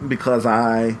point because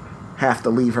I have to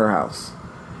leave her house.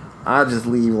 I just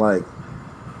leave like,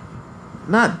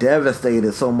 not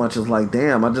devastated so much as like,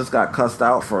 damn, I just got cussed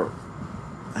out for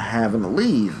having to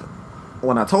leave.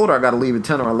 When I told her I got to leave at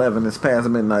 10 or 11, it's past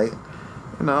midnight,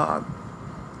 you know, I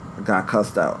got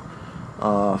cussed out.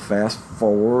 Fast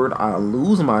forward, I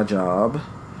lose my job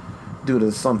due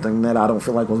to something that I don't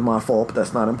feel like was my fault, but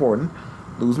that's not important.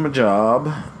 Lose my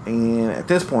job, and at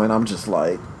this point, I'm just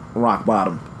like rock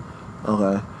bottom.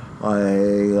 Okay,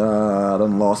 I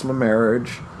done lost my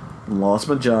marriage, lost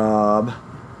my job,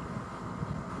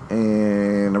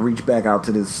 and I reached back out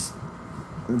to this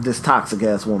toxic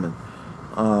ass woman,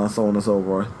 so on and so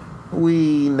forth.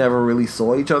 We never really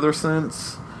saw each other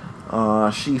since.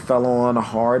 She fell on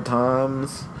hard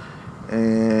times,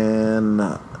 And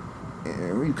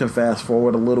you can fast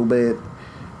forward a little bit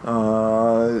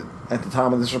at the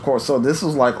time of this record. So this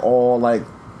was like all like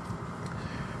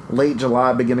late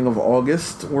July, beginning of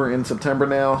August. We're in September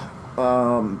now.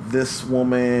 This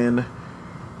woman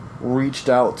reached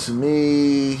out to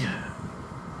me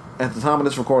at the time of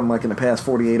this recording, like in the past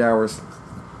 48 hours.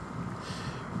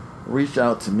 Reached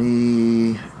out to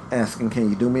me asking, can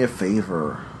you do me a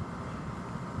favor?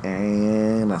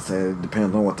 And I said, it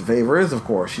depends on what the favor is, of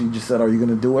course. She just said, are you going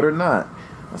to do it or not?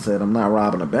 I said, I'm not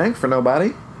robbing a bank for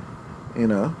nobody. You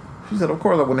know. She said, of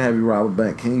course I wouldn't have you rob a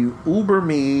bank. Can you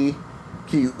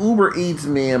Uber Eats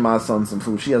me and my son some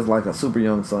food? She has like a super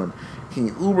young son. Can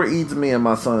you Uber Eats me and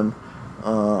my son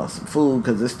some food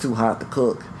because it's too hot to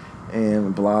cook?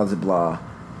 And blah, blah, blah.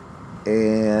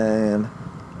 And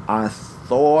I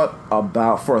thought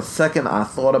about, for a second, I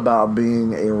thought about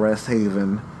being a rest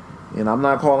haven. And I'm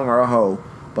not calling her a hoe,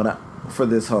 but for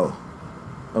this hoe.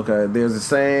 Okay, there's a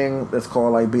saying that's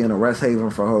called like being a rest haven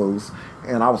for hoes.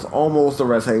 And I was almost a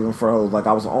rest haven for hoes. Like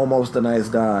I was almost a nice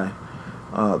guy.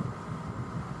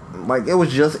 Like it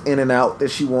was just In and Out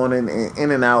that she wanted. And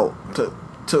In and Out, to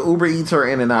Uber Eats her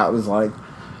In and Out was like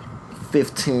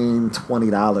 $15,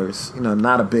 $20. You know,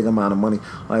 not a big amount of money.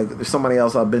 Like there's somebody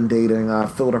else I've been dating. I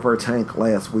filled up her tank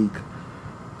last week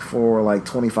for like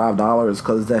 $25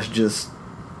 because that's just,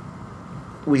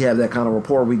 we have that kind of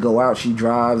rapport. We go out, she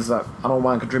drives. I don't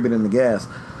mind contributing the gas,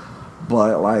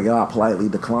 but like I politely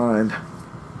declined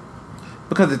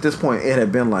because at this point it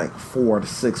had been like 4 to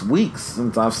 6 weeks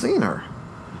since I've seen her.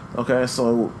 Okay,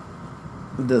 so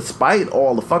despite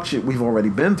all the fuck shit we've already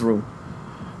been through,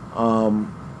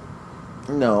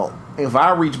 you know, if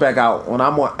I reach back out when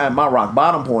I'm at my rock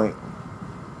bottom point,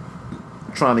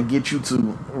 trying to get you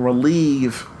to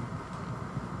relieve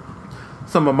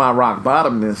some of my rock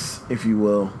bottomness, if you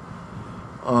will,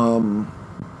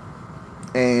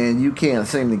 and you can't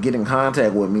seem to get in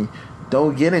contact with me,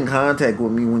 don't get in contact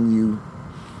with me when you,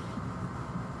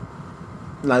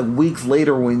 like weeks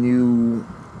later when you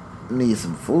need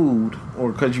some food,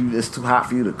 or because it's too hot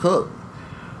for you to cook,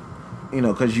 you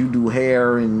know, because you do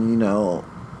hair and, you know,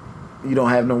 you don't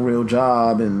have no real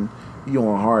job and you're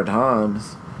on hard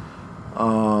times.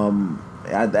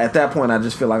 At that point, I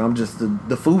just feel like I'm just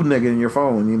the food nigga in your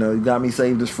phone. You know, you got me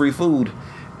saved as free food.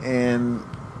 And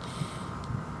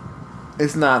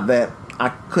it's not that I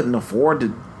couldn't afford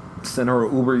to send her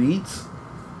Uber Eats.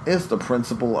 It's the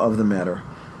principle of the matter.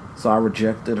 So I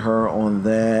rejected her on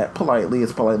that politely,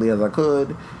 as politely as I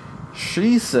could.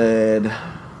 She said,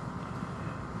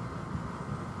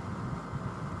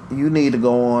 you need to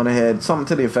go on ahead, something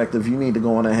to the effect of, you need to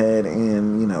go on ahead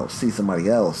and, you know, see somebody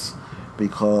else.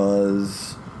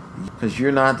 Because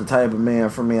you're not the type of man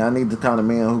for me. I need the kind of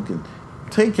man who can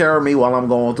take care of me while I'm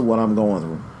going through what I'm going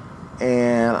through.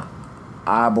 And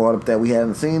I brought up that we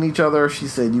hadn't seen each other. She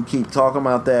said, you keep talking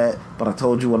about that, but I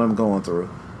told you what I'm going through.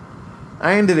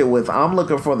 I ended it with, I'm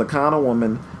looking for the kind of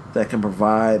woman that can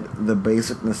provide the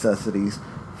basic necessities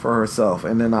for herself.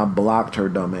 And then I blocked her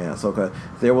dumb ass. Okay,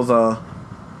 there was a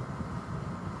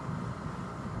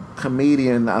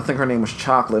comedian, I think her name was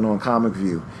Chocolate, on Comic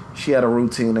View. She had a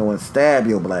routine that went, stab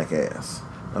your black ass.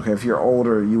 Okay, if you're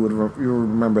older, you would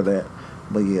remember that.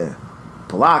 But yeah,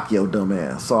 block your dumb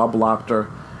ass. So I blocked her,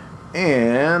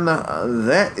 and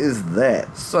that is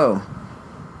that. So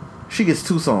she gets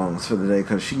 2 songs for the day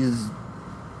because she's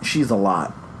a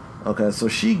lot. Okay, so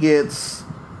she gets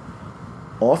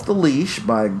Off the Leash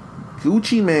by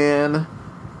Gucci Mane,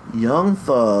 Young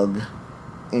Thug,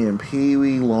 and Pee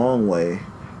Wee Longway.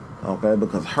 Okay,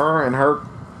 because her and her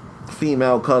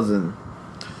female cousin,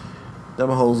 them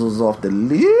hoes was off the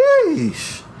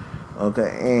leash.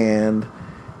 Okay, and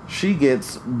she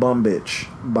gets Bum Bitch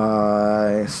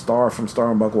by Star from Star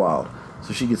and Buck Wild.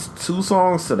 So she gets 2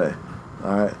 songs today.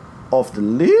 Alright, Off the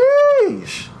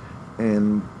Leash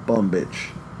and Bum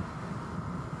Bitch.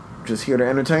 Just here to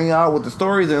entertain y'all with the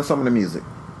stories and some of the music.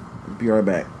 Be right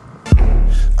back.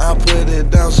 I put it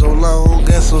down so long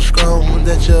and so strong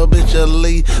that your bitch will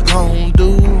leave home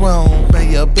do wrong.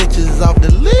 Pay your bitches off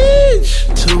the leash.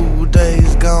 2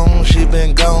 days gone, she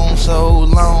been gone so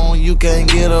long. You can't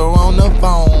get her on the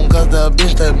phone, cause the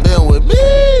bitch that been with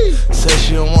me said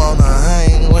she wanna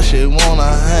hang, when she wanna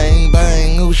hang,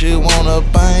 bang. Who she wanna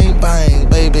bang, bang.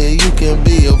 Baby, you can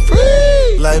be a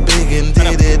free. Like Big and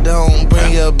Diddy, don't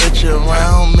bring your bitch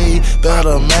around me.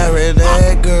 Better marry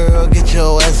that girl, get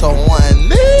your ass on one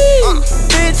knee.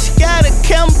 Bitch got a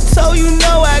camera, so you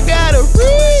know I got a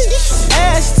reach.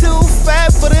 Ass too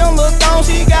fat for them little thongs,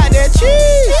 she got that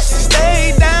cheese.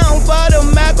 Stay down for the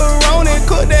macaroni,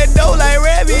 cook that dough like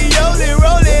ravioli,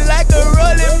 roll it like a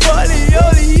rolling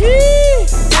polioli. Yeah.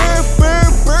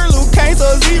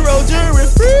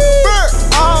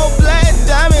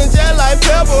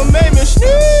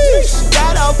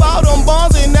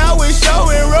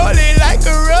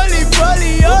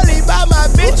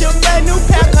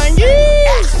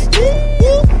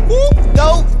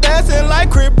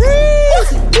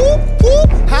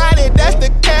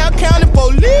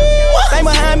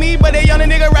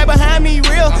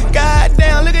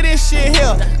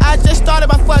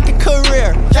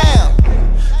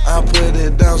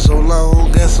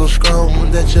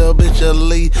 bitch a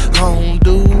lead. Home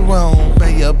do wrong,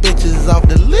 pay your bitches off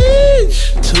the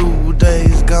leash. 2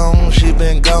 days gone, she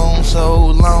been gone so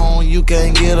long. You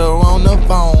can't get her on the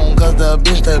phone, cause the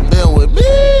bitch that been with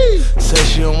me said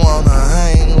she wanna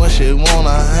hang, when she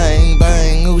wanna hang,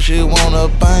 bang. Who she wanna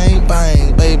bang,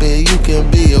 bang. Baby, you can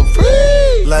be a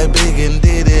freak. Like Big and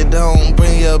Diddy, don't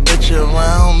bring your bitch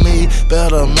around me.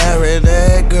 Better marry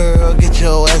that girl, get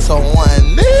your ass on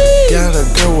one knee. Got a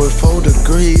girl with 4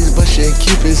 degrees, but she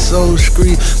keep it so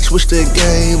discreet. Switch the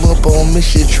game up on me,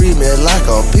 she treat me like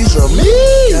a piece of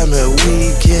meat. Got me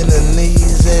weak in the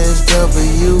knees,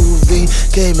 SWV.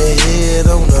 Gave me head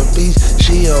on the beach,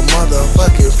 she a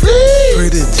motherfucking freak.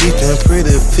 Pretty teeth and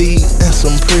pretty feet, and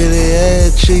some pretty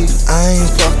ass cheeks. I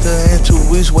ain't fucked her in 2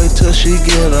 weeks, wait till she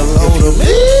get a load of me.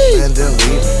 And then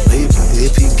leave him.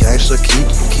 If he gangsta, keep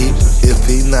him. If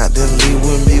he not, then leave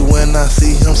with me. When I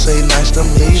see him, say nice to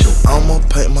meet you. I'ma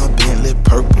paint my Bentley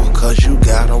purple, cause you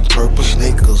got on purple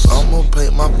sneakers. I'ma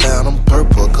paint my Phantom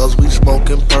purple, cause we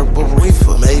smoking purple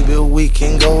reefer. Maybe we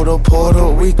can go to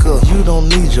Puerto Rico. You don't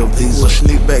need your visa.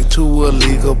 Sneak back to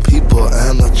illegal people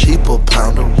and a cheaper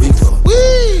pound of reefer.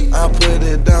 Wee! I put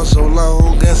it down so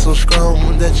long and so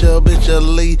strong that your bitch a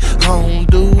lead. Home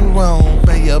do wrong,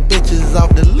 pay your bitches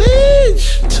off the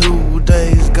leash. 2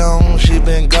 days gone, she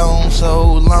been gone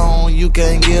so long. You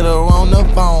can't get her on the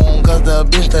phone, cause the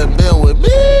bitch that been with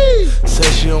me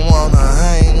said she wanna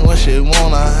hang, when she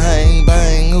wanna hang,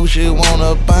 bang. Who she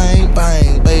wanna bang,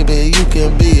 bang. Baby, you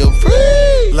can be a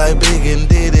freak. Like Big and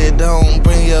Diddy, don't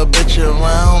bring your bitch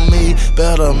around me.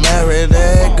 Better marry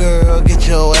that girl, get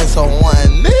your ass on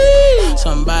one knee.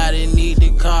 Somebody need to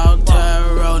call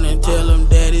Tyrone and tell him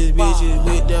that his bitch is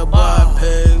with the boy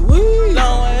pay.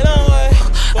 Long way.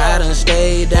 I done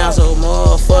stayed down so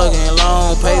motherfucking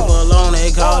long. Paper long,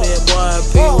 they call that boy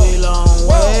Pee-wee Long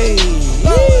Way.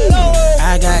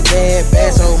 I got that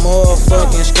back so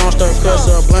motherfucking strong. Stir cuss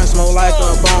a blunt, smoke like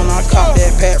a bone. I caught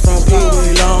that pack from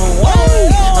Pee-wee Long Way.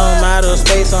 I'm out of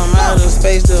space,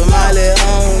 the Miley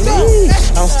on me.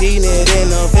 I'm stealing it in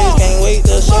the face, can't wait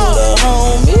to show the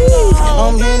homie.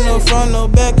 I'm hitting her from the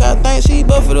back, I think she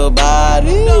buff for the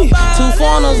body. 2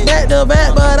 foreigners back to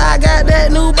back, but I got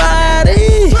that new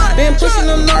body. Been pushing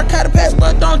them narcotic packs,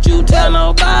 but don't you tell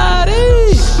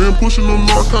nobody. Been pushing them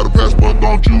narcotic packs, but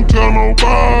don't you tell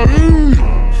nobody.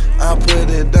 I put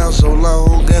it down so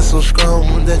long and so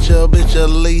strong that your bitch a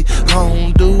lead.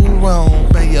 Home do wrong,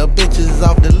 pay your bitches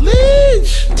off the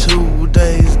leash. 2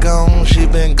 days gone, she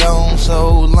been gone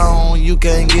so long. You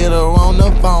can't get her on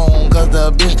the phone, cause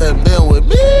the bitch that been with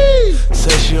me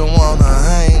said she wanna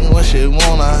hang, when she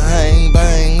wanna hang,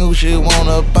 bang. Who she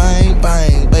wanna bang,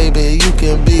 bang. Baby, you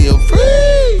can be a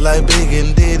freak. Like Big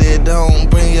and Diddy, don't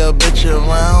bring your bitch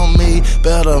around me.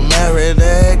 Better marry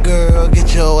that girl,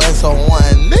 get your ass on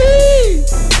one knee.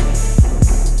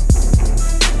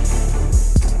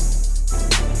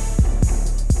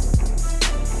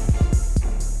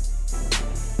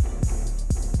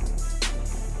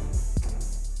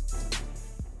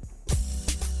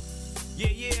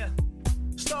 Yeah.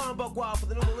 Star and Buck Wild for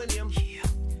the new millennium. Yeah.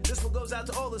 This one goes out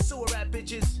to all the sewer rat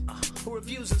bitches who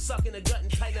refuse to suck in the gut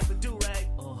and tighten up a do-rag.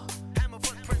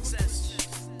 Hammerfoot princess.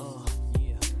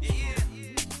 Yeah.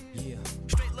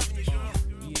 Straight loving you, girl.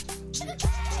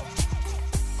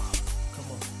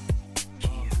 Come on.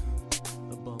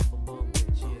 A bump,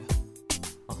 bitch. Yeah.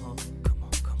 Come on.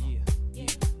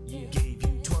 Yeah. Gave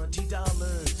you $20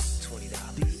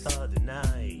 the other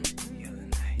night.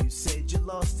 You said you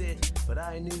lost it, but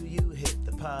I knew you hit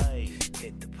the pipe.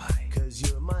 Cause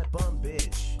you're my bum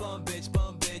bitch. Bum bitch.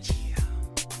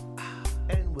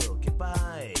 And we'll get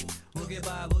by. We'll get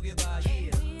by,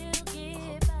 yeah.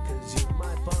 Cause you're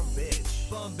my bum bitch.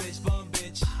 Bum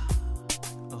bitch.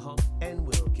 And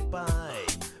we'll get by.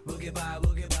 We'll get by,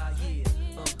 yeah.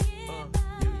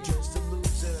 You're just a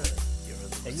loser.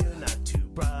 And you're not too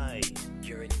bright.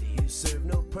 You serve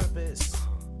no purpose,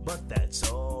 but that's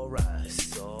alright.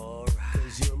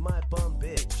 Cause you're my bum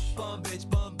bitch. Bum bitch.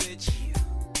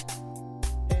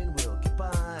 And we'll get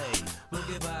by. We'll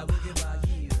get by,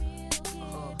 yeah.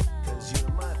 Cause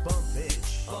you're my bum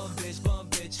bitch. Bum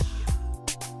bitch.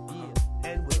 Yeah.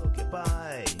 And we'll get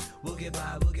by. We'll get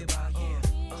by, yeah.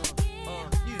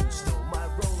 You stole my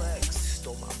Rolex.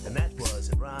 And that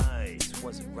wasn't right.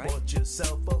 Bought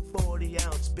yourself a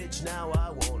 40-ounce bitch, now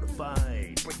I wanna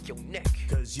fight. Break your neck.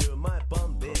 Cause you're my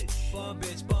bum bitch. Bum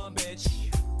bitch.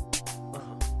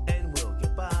 And we'll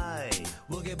get by.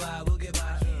 We'll get by,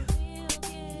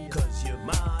 yeah. Cause you're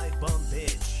my bum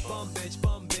bitch. Bum bitch.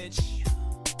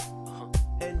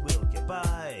 And we'll get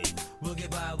by. We'll get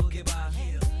by,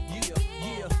 yeah. Yeah.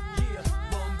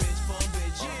 Bum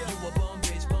bitch. You a bum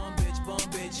bitch.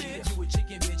 Yeah.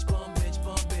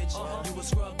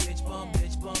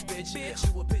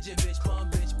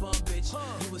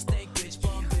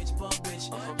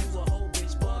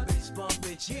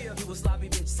 You a sloppy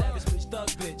bitch, savage bitch, thug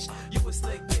bitch. You a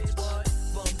slick bitch, what?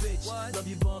 Bum bitch, love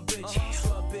you bum bitch.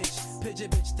 Scrub bitch, pigeon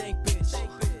bitch, stink bitch.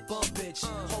 Bum bitch,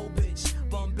 whole bitch,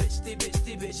 bum bitch,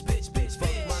 bitch, bitch.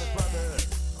 Fuck my brother,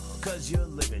 cause you're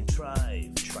living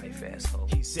trife. Trife asshole.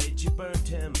 He said you burnt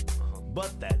him,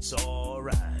 but that's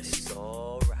alright. It's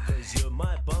alright. Cause you're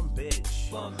my bum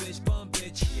bitch. Bum bitch, bum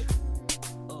bitch.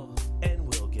 And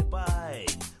we'll get by.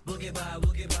 We'll get by,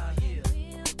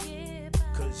 yeah.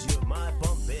 Cause you're my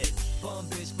bum bitch. Bum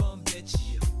bitch,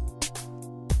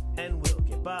 and we'll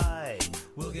get by.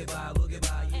 We'll get by,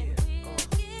 yeah.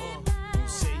 You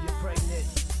say you're pregnant,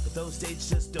 but those dates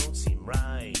just don't seem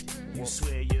right. You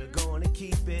swear you're gonna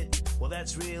keep it, well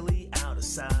that's really out of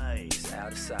sight. It's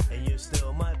out of sight. And you're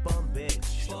still my bum bitch.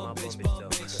 Still my bum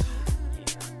bitch.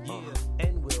 Yeah.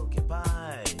 And we'll get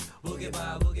by. We'll get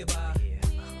by.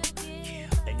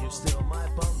 And you're still my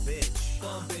bum bitch.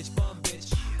 Bum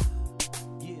bitch.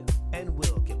 Yeah. And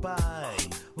we'll get by.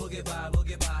 We'll get by.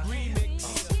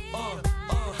 Remix. Yeah.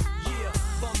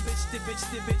 Bum bitch, the bitch,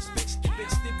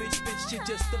 you're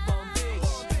just a bum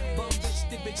bitch. Bum bitch,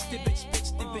 the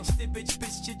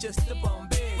bitch, you're just a bum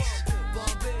bitch. Bum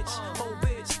bitch, whole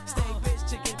bitch, stank bitch,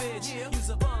 chicken bitch, you's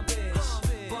a bum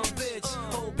bitch. Bum bitch,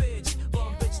 whole bitch,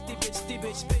 bum bitch, the bitch.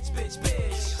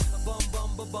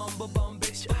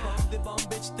 Bum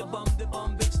bitch, the bum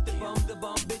bitch, the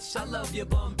bum bitch. I love you,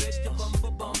 bum bitch, the bum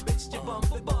bitch, the bum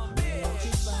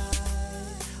bitch.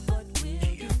 But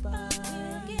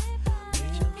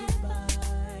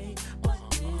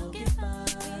we'll get by.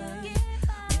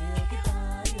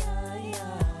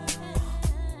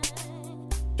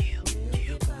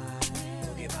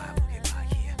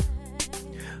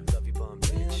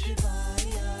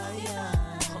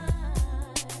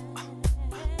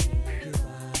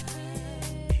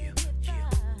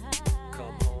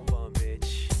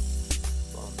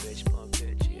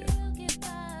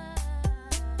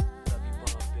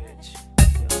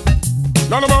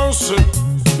 None of mercy,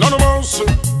 none of mercy,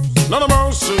 none of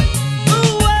mercy.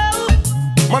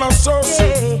 Man, I'm so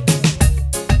sick.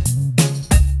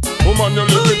 Woman, you're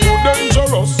living too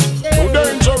dangerous, too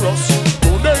dangerous,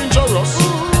 too dangerous.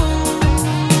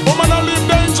 Woman, I live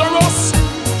dangerous.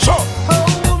 Sure.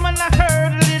 Oh, woman, I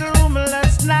heard a little rumor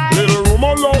last night. Little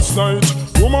rumor last night.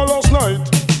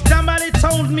 Somebody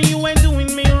told me you ain't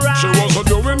doing me right. She wasn't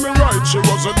doing me right, she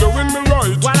wasn't doing me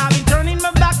right. While I've been turning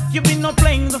my back, you've been not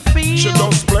playing the field. She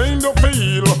just playing the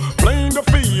field.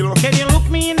 Can you look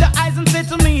me in the eyes and say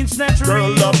to me it's not Girl,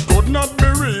 real? that could not be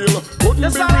real, couldn't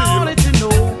That's be all I real. wanted to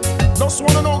know. Just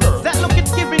wanna know, girl. That look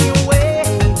it's giving you away.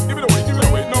 Give it away,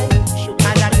 no.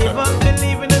 And I never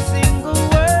believe in a single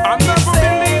word. I never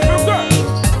believe you, girl.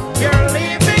 You're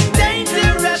living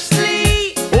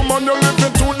dangerously. Woman, you're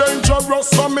living too dangerous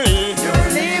for me. You're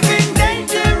living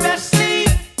dangerously.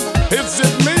 Is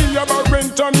it me about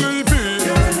rent and Levy?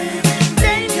 You're living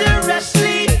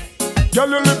dangerously. Girl,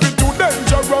 you're living too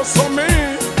dangerous for me.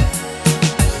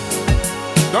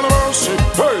 None of mercy,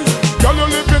 hey. Girl, you're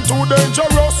living too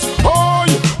dangerous. Oh,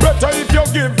 better if you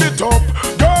give it up,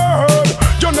 girl.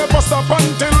 You never stop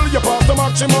until you pass the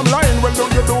maximum line. Well,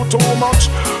 don't you do too much?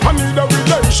 I need a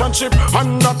relationship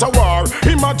and not a war.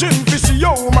 Imagine this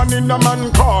woman in a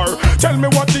man car. Tell me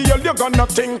what the hell you gonna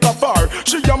think of her.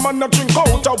 She a man a drink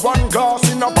out of one glass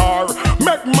in a bar.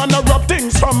 Make man a rub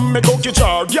things from me cookie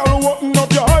jar. Girl, open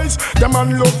up your eyes, the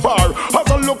man look far.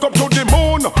 As I look up to the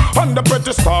moon and the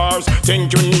pretty stars,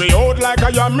 thinking me out like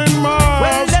I am in Mars.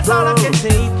 Well, that's all I can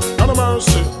say. None of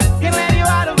mercy. Can let you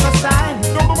out of my sight.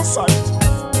 Out of my sight.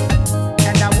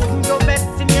 And I wouldn't go bet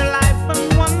in your life for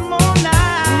one more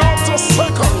night. Not a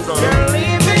second, girl. You're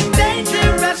living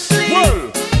dangerously. Well,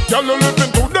 girl, you're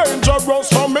living too dangerous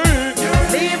for me. You're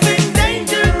living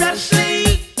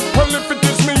dangerously. Well, if it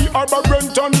is me, I'm a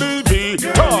rent and Levy.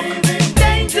 Talk. Living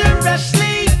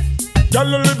dangerously. Girl,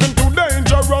 you're living too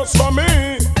dangerous for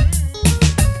me.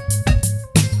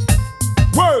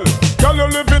 Well, girl, you're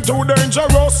living too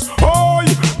dangerous. Oh,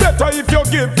 better if you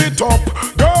give it up,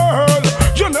 girl.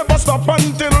 You never stop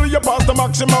until you pass the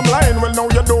maximum line. Well, now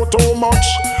you do too much.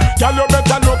 Girl, you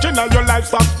better look in at your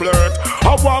livestock flirt.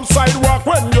 A warm sidewalk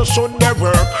when you should they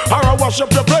work. Or I wash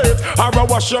up your plate, or I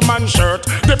wash your man's shirt.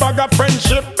 The bag of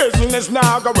friendship business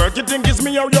now go work. You think it's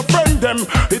me or your friend them?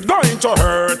 It's going to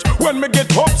hurt when me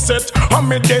get upset and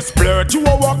me desperate. You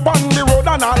a walk on the road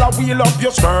and all I wheel up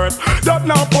your skirt. That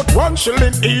now put one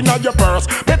shilling in your purse.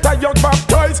 Better you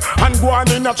baptize and go on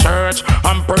in a church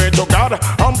and pray to God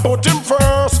and put him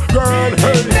first, girl. Living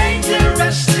Hey.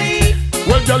 dangerously.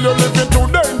 Well, girl, you're living too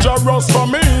dangerous for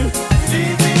me.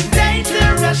 Living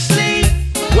dangerously.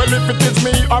 Well, if it is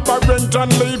me, I'm a rent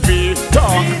and Levy.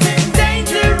 Talk. Living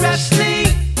dangerously.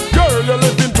 Girl, you're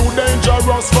living too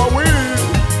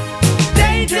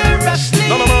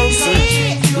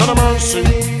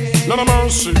None of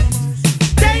mercy.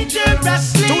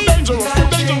 Dangerously. Too dangerous, too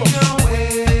dangerous.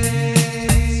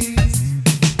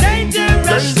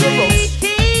 Dangerously.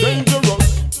 Dangerous,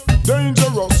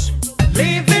 dangerous.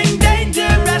 Living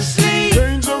dangerously.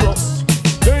 Dangerous,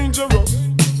 dangerous.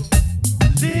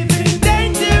 Living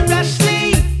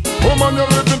dangerously. Woman, you're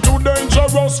living too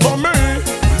dangerous for me.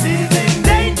 Living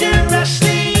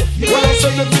dangerously. When I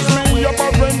say that it's me, you're my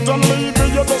rent and leave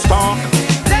me, you're the star.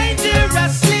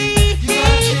 Dangerously.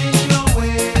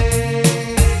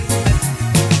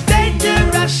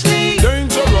 Dangerously.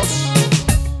 Dangerous.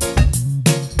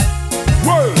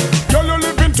 Well, girl, you're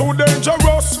living too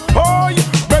dangerous. Oh,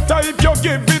 better if you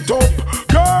give it up.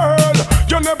 Girl,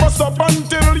 you never stop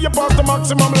until you pass the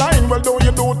maximum line. Well, don't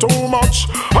you do too much?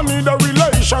 I need a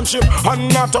relationship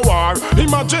and not a war.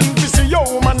 Imagine to see your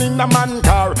woman in a man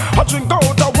car. I drink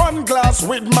out of one glass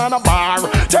with man a bar.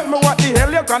 Tell me what the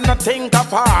hell you gonna think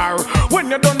of her when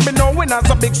you done be knowing as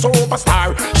a big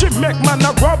superstar. She make man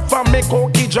a grub for me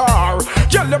cookie jar.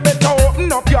 Girl, you better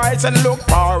open up your eyes and look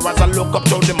far as I look up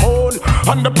to the moon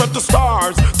and the pretty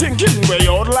stars, thinking way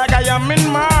out like I am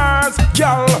in Mars.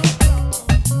 Girl,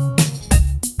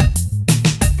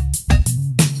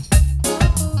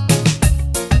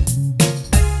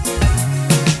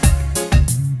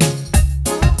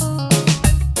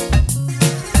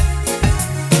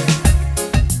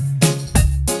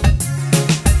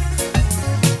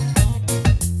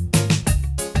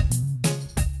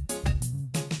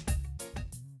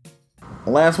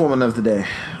 Last woman of the day.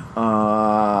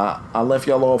 I left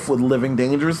y'all off with Living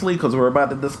Dangerously because we're about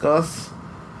to discuss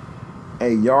a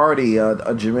Yardie,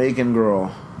 a Jamaican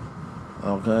girl.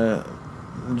 Okay.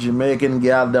 Jamaican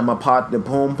gal dem a pot de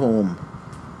pom pom.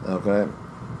 Okay.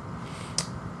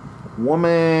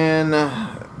 Woman,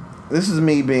 this is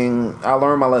me I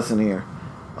learned my lesson here.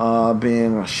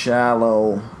 Being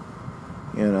shallow.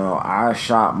 You know, I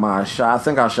shot my shot. I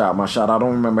think I shot my shot. I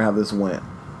don't remember how this went.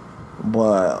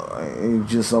 But it's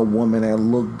just a woman that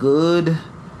looked good,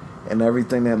 and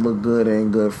everything that looked good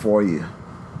ain't good for you,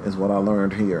 is what I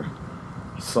learned here.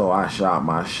 So I shot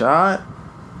my shot,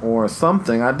 or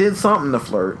something. I did something to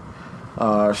flirt.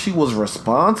 She was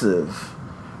responsive,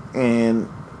 and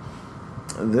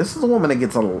this is a woman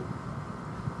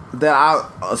that I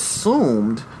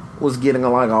assumed was getting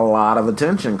like a lot of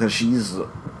attention because she's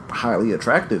highly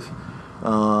attractive,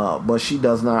 but she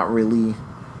does not really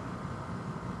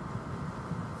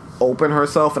open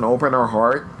herself and open her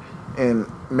heart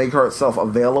and make herself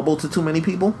available to too many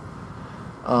people,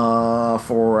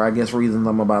 for I guess reasons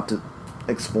I'm about to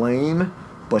explain.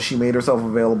 But she made herself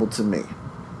available to me.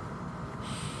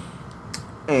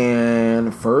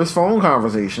 And first phone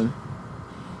conversation,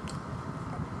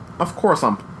 of course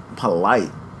I'm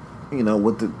polite, you know,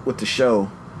 with the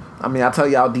show. I mean, I tell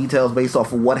y'all details based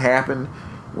off of what happened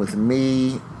with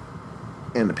me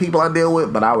and the people I deal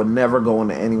with, but I would never go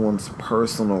into anyone's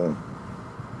personal,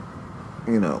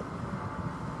 you know,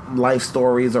 life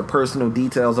stories or personal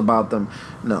details about them.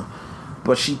 No.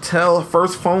 But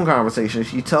first phone conversation,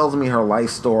 she tells me her life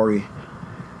story.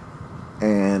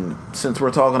 And since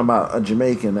we're talking about a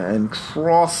Jamaican, and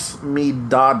trust me,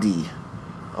 daddy.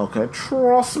 Okay,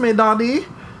 trust me, daddy.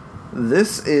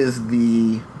 This is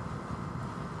the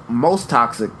most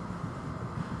toxic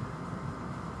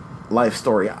life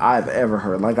story I've ever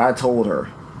heard. Like I told her,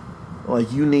 like,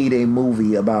 you need a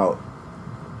movie about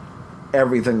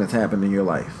everything that's happened in your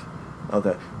life.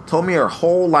 Okay, told me her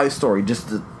whole life story,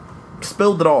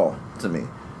 spilled it all to me.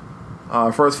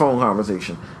 First phone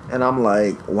conversation, and I'm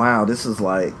like, wow, this is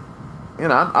like, you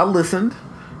know, I listened.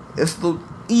 It's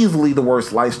easily the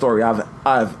worst life story I've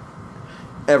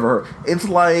ever heard. It's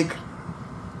like,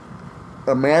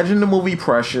 imagine the movie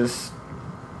Precious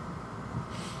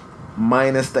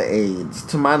minus the AIDS.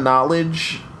 To my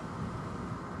knowledge,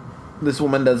 this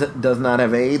woman does not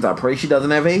have AIDS. I pray she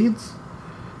doesn't have AIDS.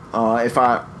 If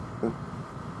I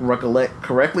recollect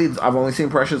correctly, I've only seen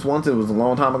Precious once. It was a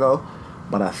long time ago,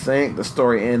 but I think the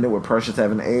story ended with Precious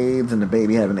having AIDS and the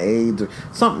baby having AIDS or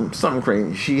something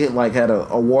crazy. She had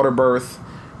a water birth,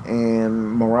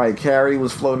 and Mariah Carey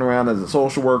was floating around as a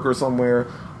social worker somewhere.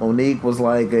 Monique was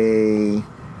like a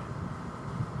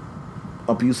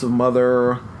abusive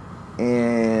mother.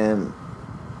 And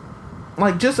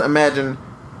like, just imagine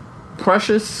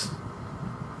Precious.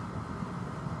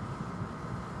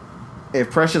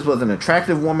 If Precious was an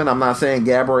attractive woman, I'm not saying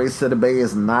Gabourey Sidibe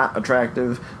is not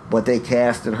attractive, but they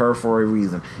casted her for a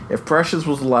reason. If Precious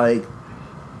was like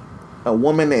a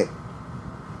woman that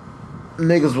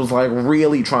niggas was like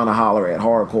really trying to holler at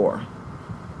hardcore,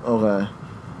 okay,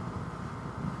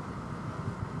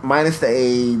 minus the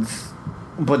AIDS,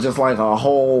 but just like a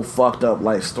whole fucked up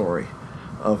life story.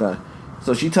 Okay.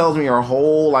 So she tells me her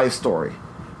whole life story.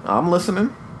 I'm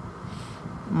listening.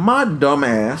 My dumb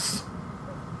ass,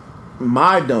 okay,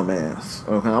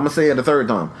 I'm going to say it a third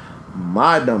time.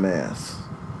 My dumb ass.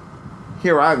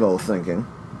 Here I go thinking,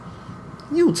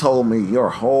 you told me your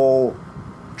whole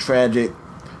tragic,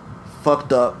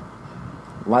 fucked up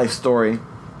life story.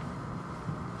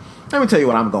 Let me tell you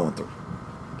what I'm going through.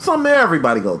 Something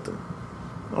everybody go through.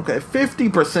 Okay,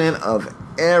 50% of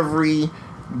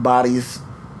everybody's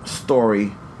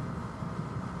story,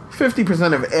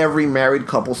 50% of every married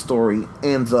couple story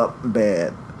ends up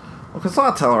bad. Okay, so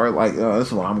I tell her, like, this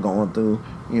is what I'm going through,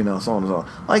 you know, so on and so on.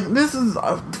 Like, this is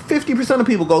 50% of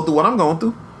people go through what I'm going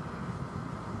through.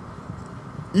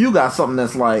 You got something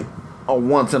that's like a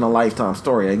once-in-a-lifetime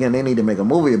story. Again, they need to make a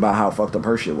movie about how fucked up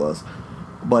her shit was.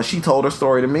 But she told her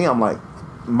story to me. I'm like,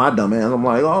 my dumb ass, I'm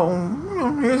like, oh, you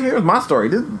know, here's my story.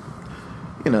 This,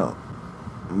 you know,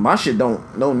 my shit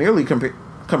don't nearly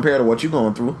compare to what you're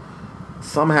going through.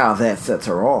 Somehow that sets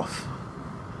her off.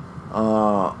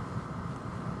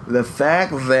 The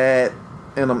fact that,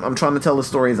 and I'm trying to tell the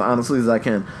story as honestly as I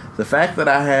can. The fact that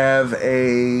I have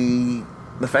an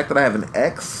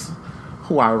ex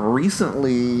who I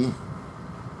recently,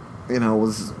 you know,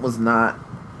 was not.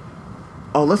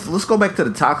 Oh, let's go back to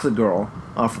the toxic girl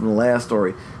from the last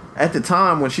story. At the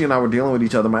time when she and I were dealing with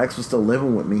each other, my ex was still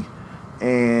living with me,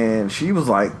 and she was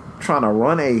like trying to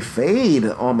run a fade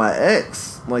on my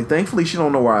ex. Like, thankfully she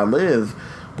don't know where I live,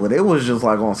 but it was just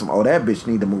like on some, oh, that bitch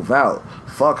need to move out.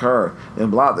 Fuck her and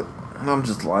blah. And I'm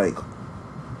just like,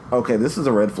 okay, this is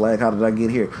a red flag. How did I get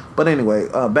here? But anyway,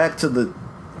 back to the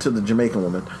Jamaican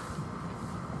woman.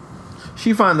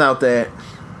 She finds out that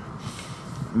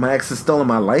my ex is still in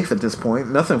my life at this point.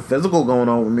 Nothing physical going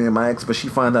on with me and my ex, but she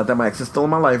finds out that my ex is still in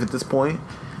my life at this point.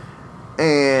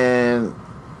 And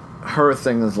her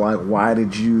thing is like, why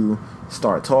did you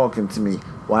start talking to me?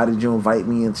 Why did you invite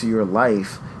me into your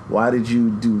life? Why did you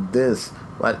do this?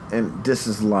 What? And this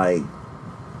is like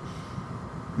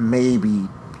maybe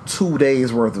 2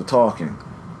 days worth of talking.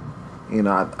 You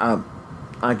know,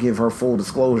 I give her full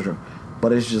disclosure,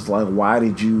 but it's just like, why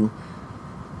did you?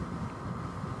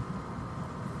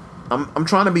 I'm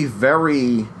trying to be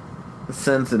very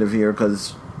sensitive here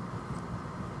because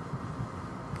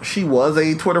she was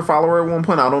a Twitter follower at one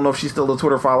point. I don't know if she's still a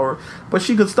Twitter follower, but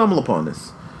she could stumble upon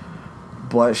this.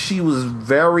 But she was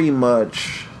very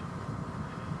much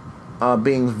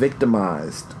being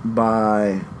victimized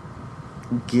by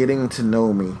getting to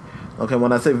know me. Okay,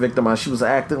 when I say victimized, she was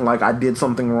acting like I did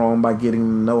something wrong by getting to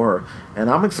know her. And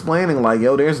I'm explaining like,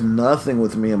 yo, there's nothing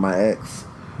with me and my ex.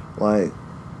 Like,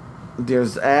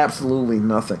 there's absolutely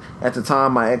nothing. At the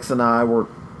time, my ex and I were,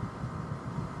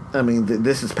 I mean,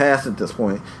 this is past at this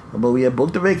point, but we had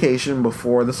booked a vacation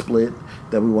before the split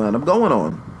that we wound up going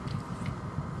on.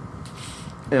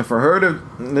 And for her to,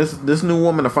 this new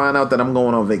woman to find out that I'm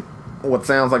going on what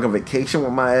sounds like a vacation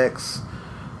with my ex,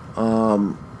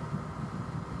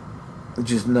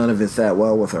 just none of it sat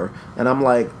well with her. And I'm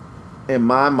like, in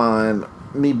my mind,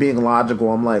 me being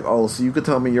logical, I'm like, oh, so you could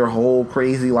tell me your whole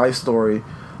crazy life story,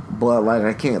 but like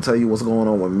I can't tell you what's going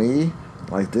on with me.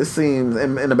 Like, this seems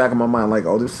in the back of my mind, like,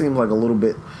 oh, this seems like a little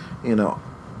bit, you know,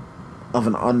 of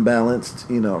an unbalanced,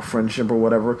 you know, friendship or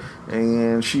whatever.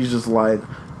 And she's just like,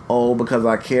 oh, because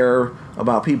I care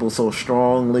about people so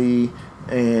strongly,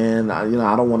 and you know,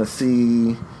 I don't want to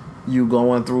see you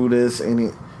going through this,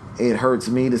 and it hurts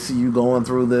me to see you going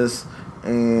through this.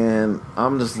 And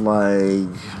I'm just like,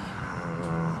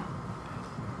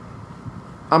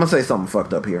 I'm gonna say something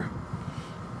fucked up here.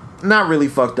 Not really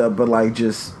fucked up, but like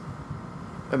just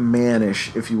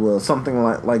mannish, if you will. Something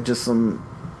like just some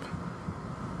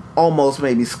almost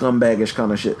maybe scumbagish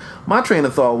kind of shit. My train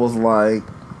of thought was like,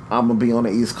 I'm gonna be on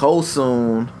the East Coast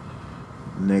soon.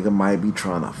 Nigga might be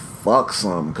trying to fuck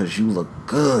some because you look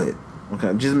good.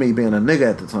 Okay, just me being a nigga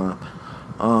at the time.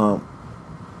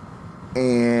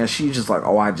 And she's just like,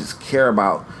 oh, I just care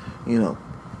about, you know,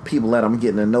 people that I'm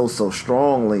getting to know so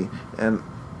strongly. And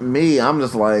me, I'm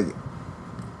just like,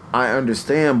 I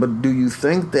understand, but do you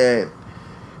think that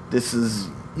this is,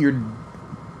 you're,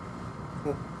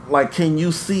 like, can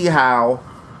you see how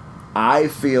I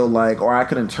feel like, or I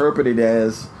could interpret it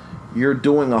as, you're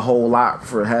doing a whole lot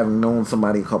for having known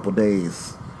somebody a couple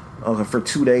days, okay, for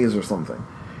 2 days or something.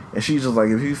 And she's just like,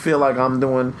 if you feel like I'm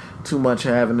doing too much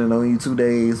having to know you 2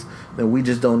 days, then we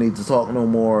just don't need to talk no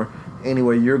more.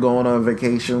 Anyway, you're going on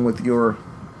vacation with your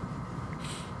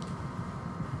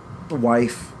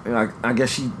wife. And I guess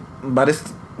she, by this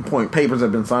point, papers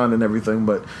have been signed and everything,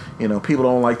 but, you know, people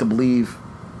don't like to believe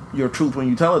your truth when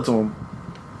you tell it to them.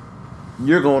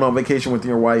 You're going on vacation with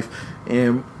your wife,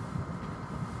 and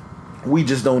we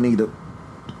just don't need to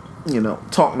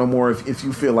talk no more if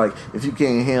you feel like, if you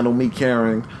can't handle me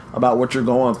caring about what you're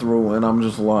going through. And I'm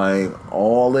just like,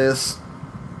 all this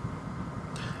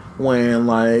when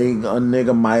like a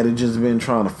nigga might have just been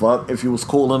trying to fuck if he was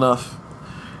cool enough.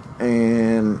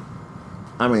 And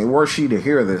I mean, were she to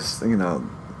hear this,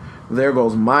 there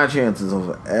goes my chances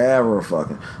of ever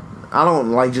fucking. I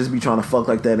don't like just be trying to fuck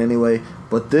like that anyway,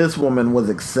 but this woman was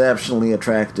exceptionally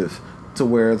attractive to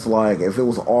where it's like, if it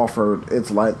was offered, it's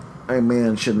like a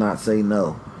man should not say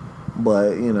no.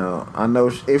 But, I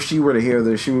know if she were to hear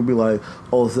this, she would be like,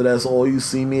 oh, so that's all you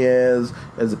see me as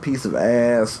a piece of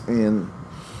ass. And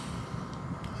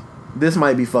this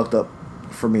might be fucked up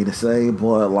for me to say,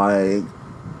 but like,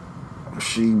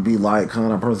 she'd be like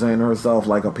kind of presenting herself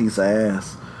like a piece of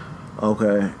ass.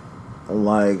 Okay.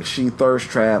 Like, she thirst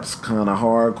traps kind of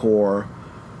hardcore.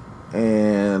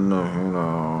 And,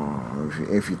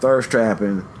 if you thirst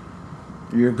trapping,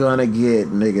 you're gonna get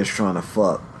niggas trying to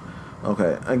fuck.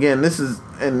 Okay. Again, this is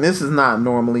not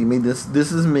normally me. This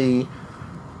is me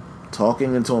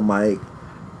talking into a mic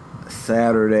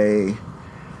Saturday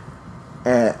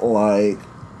at like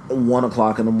 1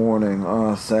 o'clock in the morning.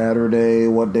 Saturday,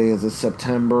 what day is it?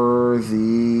 September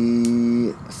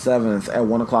the 7th at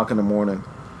 1 o'clock in the morning.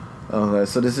 Okay,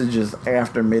 so this is just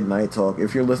after midnight talk.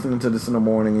 If you're listening to this in the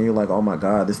morning and you're like, oh my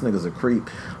god, this nigga's a creep.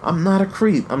 I'm not a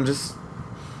creep. I'm just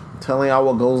telling y'all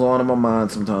what goes on in my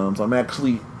mind sometimes. I'm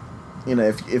actually,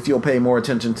 if you'll pay more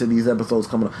attention to these episodes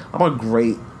coming up, I'm a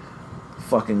great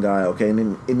fucking guy, okay?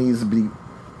 And it needs to be,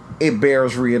 it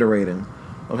bears reiterating.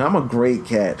 Okay, I'm a great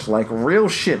catch. Like, real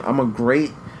shit, I'm a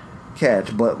great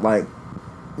catch. But, like,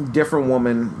 different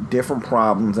woman, different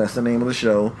problems. That's the name of the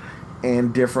show.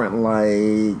 And different,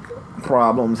 like,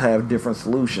 problems have different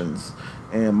solutions.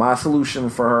 And my solution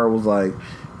for her was like,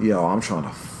 yo, I'm trying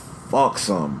to fuck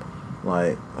some.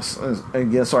 Like,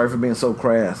 again, sorry for being so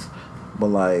crass. But,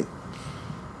 like,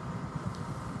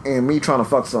 and me trying to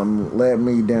fuck something led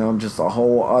me down just a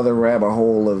whole other rabbit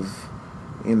hole of,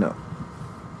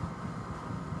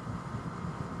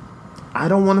 I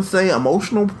don't want to say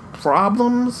emotional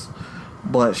problems,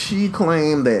 but she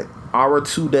claimed that our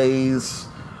 2 days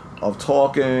of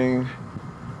talking,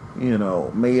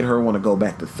 made her want to go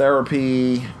back to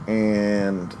therapy.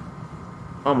 And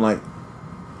I'm like,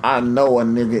 I know a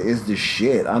nigga is the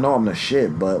shit. I know I'm the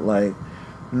shit, but like,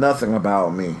 nothing about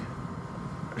me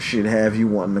should have you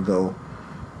wanting to go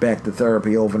back to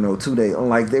therapy over no 2 days.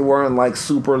 Like, they weren't like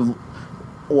super.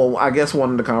 Well, I guess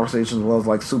one of the conversations was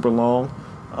like super long.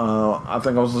 I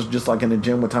think I was just like in the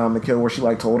gym with Time to Kill, where she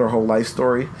like told her whole life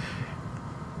story.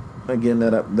 Again,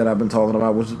 that I've been talking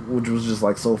about, which was just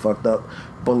like so fucked up.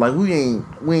 But like, we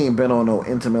ain't been on no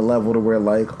intimate level to where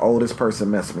like, oh, this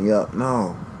person messed me up.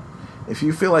 No, if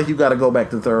you feel like you got to go back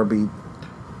to therapy,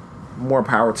 more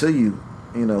power to you.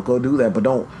 Go do that, but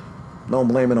don't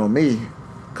blame it on me,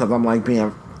 because I'm like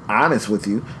being honest with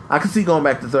you. I can see going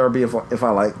back to therapy if I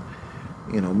like,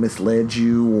 misled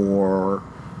you, or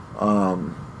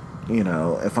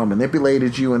if I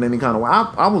manipulated you in any kind of way.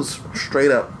 I was straight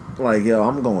up like, yo,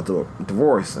 I'm going through a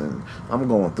divorce, and I'm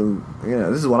going through,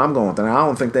 this is what I'm going through. And I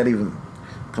don't think that even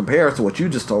compares to what you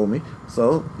just told me.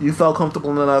 So you felt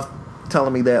comfortable enough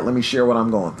telling me that. Let me share what I'm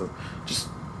going through. Just,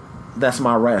 that's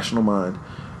my rational mind.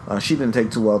 She didn't take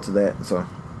too well to that. So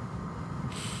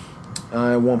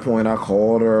at one point I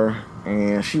called her,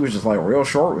 and she was just like real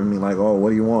short with me, like, oh, what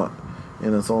do you want?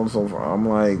 And so on and so forth. I'm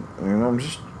like, I'm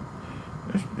just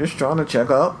trying to check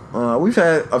up. We've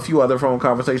had a few other phone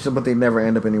conversations, but they never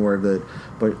end up anywhere good.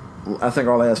 But I think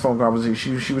our last phone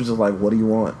conversation, she was just like, what do you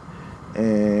want?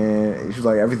 And she was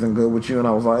like, everything good with you? And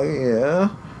I was like, yeah.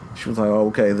 She was like, oh,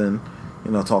 okay, then,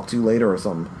 talk to you later or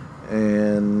something.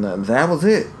 And that was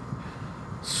it.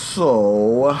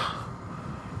 So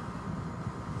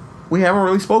we haven't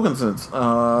really spoken since.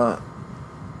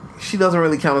 She doesn't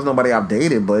really count as nobody I've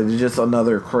dated, but it's just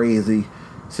another crazy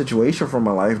situation from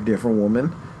my life. Different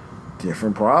woman,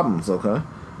 different problems. Okay,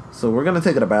 so we're gonna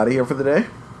take it up out of here for the day.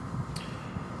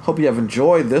 Hope you have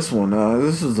enjoyed this one.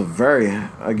 This is a very,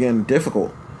 again,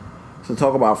 difficult to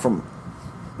talk about from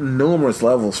numerous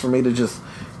levels. For me to just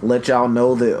let y'all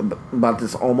know that about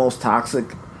this almost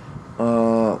toxic,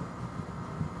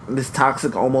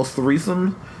 almost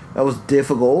threesome. That was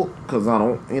difficult, because I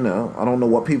don't know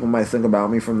what people might think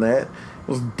about me from that. It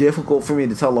was difficult for me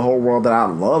to tell the whole world that I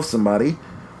love somebody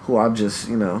who I just,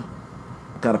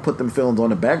 got to put them feelings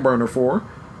on the back burner for,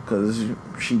 because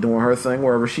she doing her thing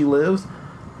wherever she lives.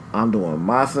 I'm doing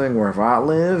my thing wherever I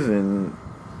live, and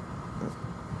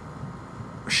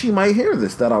she might hear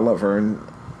this, that I love her, and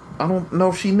I don't know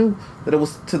if she knew that it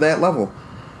was to that level.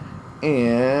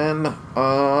 And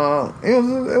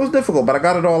it was difficult, but I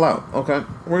got it all out. Okay,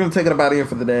 we're gonna take it about here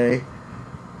for the day.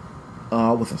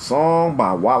 With a song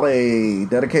by Wale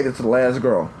dedicated to the last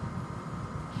girl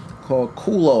called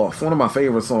 "Cool Off," one of my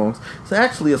favorite songs. It's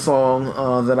actually a song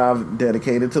that I've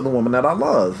dedicated to the woman that I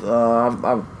love.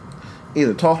 I've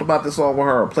either talked about this song with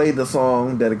her or played the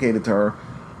song dedicated to her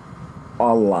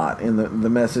a lot. And the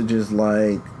message is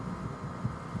like,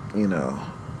 you know,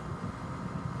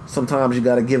 sometimes you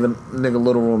gotta give a nigga a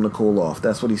little room to cool off.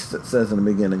 That's what he says in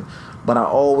the beginning. But I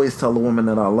always tell the woman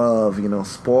that I love, you know,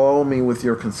 spoil me with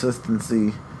your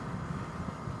consistency.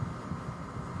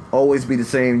 Always be the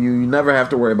same you. You never have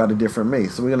to worry about a different me.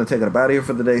 So we're going to take it about here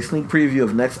for the day. Sneak preview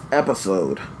of next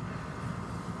episode.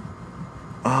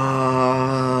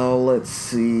 Let's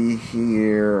see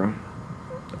here.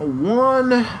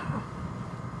 1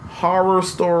 horror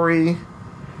story.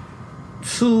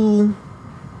 2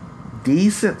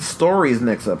 decent stories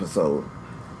next episode.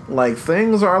 Like,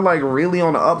 things are like really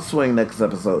on the upswing next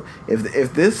episode.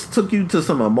 If this took you to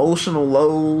some emotional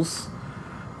lows,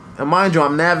 and mind you,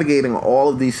 I'm navigating all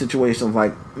of these situations,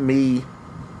 like me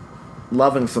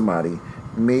loving somebody,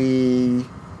 me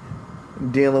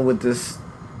dealing with this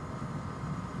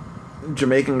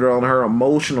Jamaican girl and her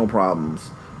emotional problems,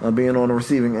 being on the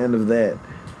receiving end of that.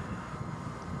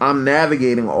 I'm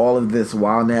navigating all of this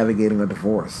while navigating a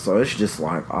divorce. So it's just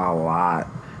like a lot.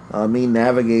 Me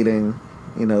navigating,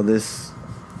 you know, this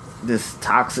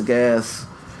toxic ass,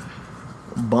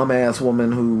 bum ass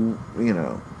woman who, you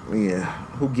know,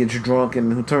 who gets drunk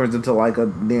and who turns into like a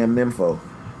damn nympho.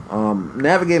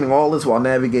 Navigating all this while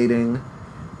navigating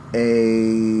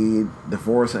a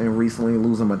divorce and recently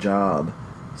losing my job.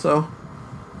 So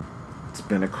it's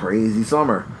been a crazy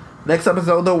summer. Next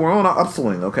episode though, we're on an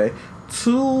upswing, okay?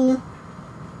 2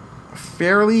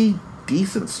 fairly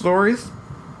decent stories.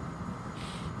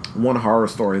 1 horror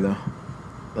story though.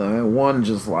 1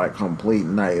 just like complete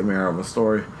nightmare of a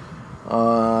story.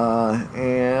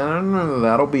 And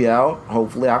that'll be out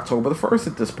hopefully October the 1st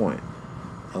at this point.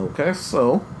 Okay,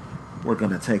 so we're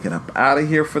gonna take it up out of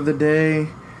here for the day.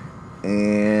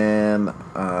 And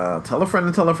tell a friend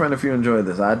and tell a friend if you enjoyed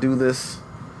this. I do this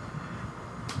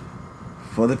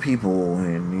for the people,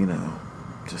 and you know,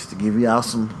 just to give you out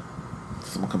some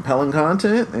compelling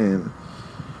content. And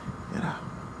you know,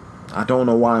 I don't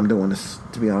know why I'm doing this,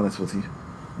 to be honest with you,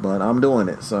 but I'm doing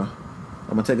it. So I'm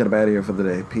gonna take it up out of here for the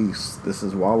day. Peace. This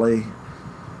is Wale.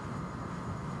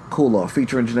 Cool Off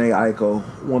featuring Jhené Aiko,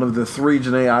 one of the 3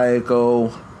 Jhené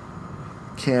Aiko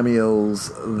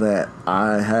cameos that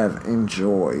I have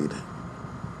enjoyed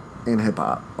in hip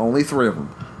hop. Only 3 of them,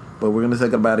 but we're gonna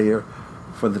take it up out of here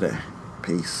for the day.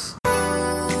 Peace.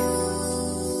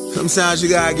 Sometimes you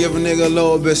gotta give a nigga a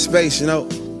little bit of space, you know.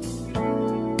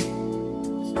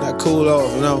 That cool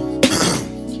off, you know.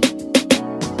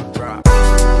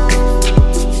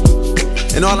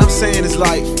 And all I'm saying is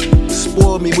like,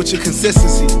 spoil me with your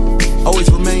consistency.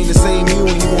 Always remain the same you,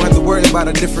 and you won't have to worry about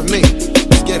a different me.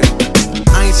 Let's get it.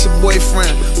 I ain't your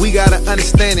boyfriend, we gotta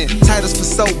understand it. Titles for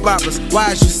soap operas,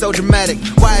 why is you so dramatic?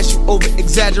 Why is you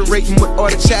over-exaggerating with all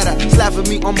the chatter? Slapping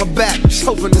me on my back, just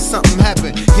hoping that something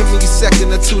happen. Give me a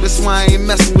second or 2, that's why I ain't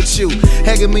messing with you.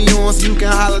 Egging me on so you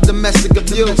can holler domestic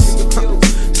abuse.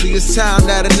 See, it's time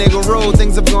that a nigga roll.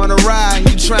 Things have gone awry and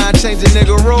you try and change a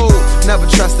nigga role. Never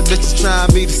trust the bitches try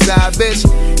and be the side bitch.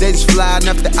 They just fly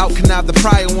enough to out-connive the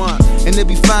prior one. And it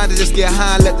be fine to just get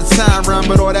high and let the time run.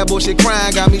 But all that bullshit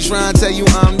crying got me trying to tell you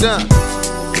I'm done.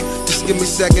 Just give me a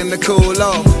second to cool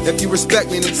off. If you respect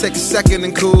me, then take a second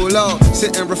and cool off.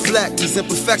 Sit and reflect, these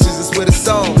imperfections is with it's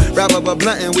all. Wrap up a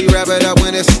blunt and we wrap it up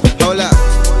when it's, hold up.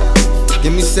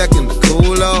 Give me a second to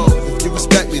cool off. If you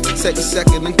respect me, then take a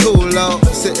second and cool off.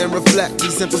 Sit and reflect,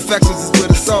 these imperfections is with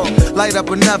us all. Light up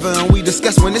another and we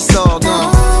discuss when it's all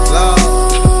gone. Oh,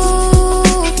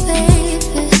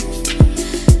 baby,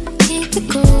 keep it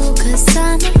cool, cause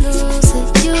I'ma lose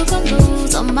it. You gon'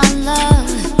 lose all my love.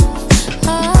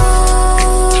 Oh,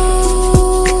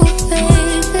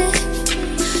 baby,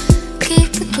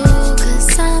 keep it cool,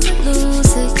 cause I'ma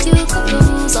lose it. You gon'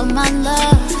 lose all my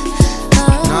love.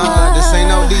 Nah, this ain't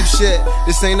no deep shit.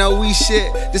 This ain't no we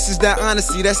shit. This is that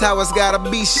honesty, that's how it's gotta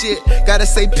be shit. Gotta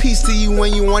say peace to you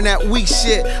when you on that weak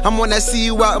shit. I'm on that see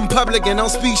you out in public and don't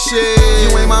speak shit.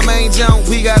 You ain't my main jump,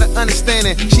 we gotta understand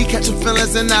it. She catching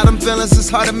feelings and now them feelings is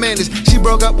hard to manage. She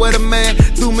broke up with a man,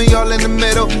 threw me all in the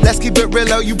middle. Let's keep it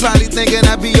real, you probably thinking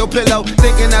I be your pillow.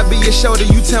 Thinking I be your shoulder,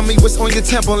 you tell me what's on your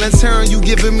temple. In turn, you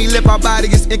giving me lip, our body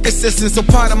is inconsistent. So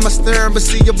part of my stern, but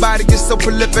see your body gets so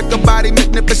prolific. A body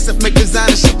magnificent, make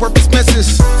designer shit work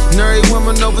expenses. Nerdy woman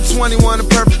woman over 21, a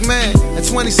perfect man. And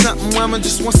 20-something woman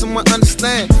just want someone to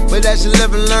understand. But as you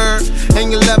live and learn,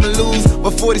 and you love and lose.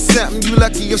 But 40-something, you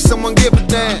lucky if someone give a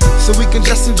damn. So we can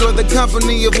just enjoy the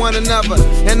company of one another.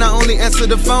 And I only answer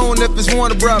the phone if it's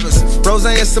Warner Brothers, Rose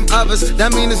and some others.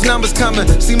 That mean his numbers coming.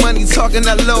 See money talking,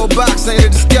 that little box ain't a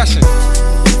discussion.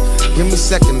 Give me a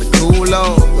second to cool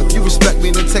off. If you respect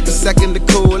me, then take a second to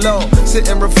cool off. Sit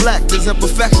and reflect, there's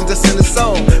imperfections that's in the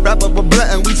soul. Wrap up a blunt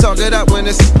and we talk it up when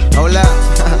it's hold up.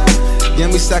 Give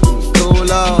me a second to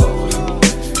cool off.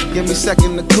 Give me a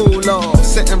second to cool off.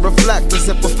 Sit and reflect, there's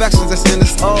imperfections that's in the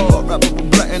soul. Wrap up a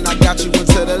blunt and I got you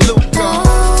into the loop.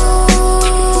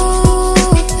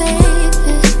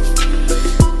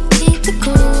 Keep it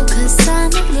cool, cause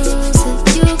I'm a loser.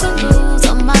 You gon' lose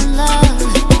all my love.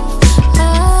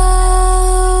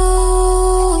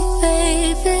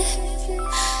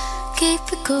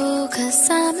 Keep it cool, cause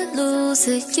I'm a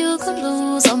loser. You gon'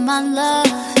 lose all my love.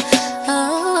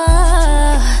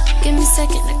 Give me a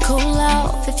second to cool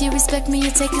off. If you respect me, you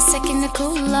take a second to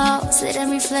cool off. Sit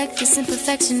and reflect, this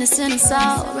imperfection is in us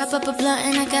all. Wrap up a blunt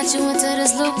and I got you into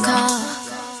this loop call.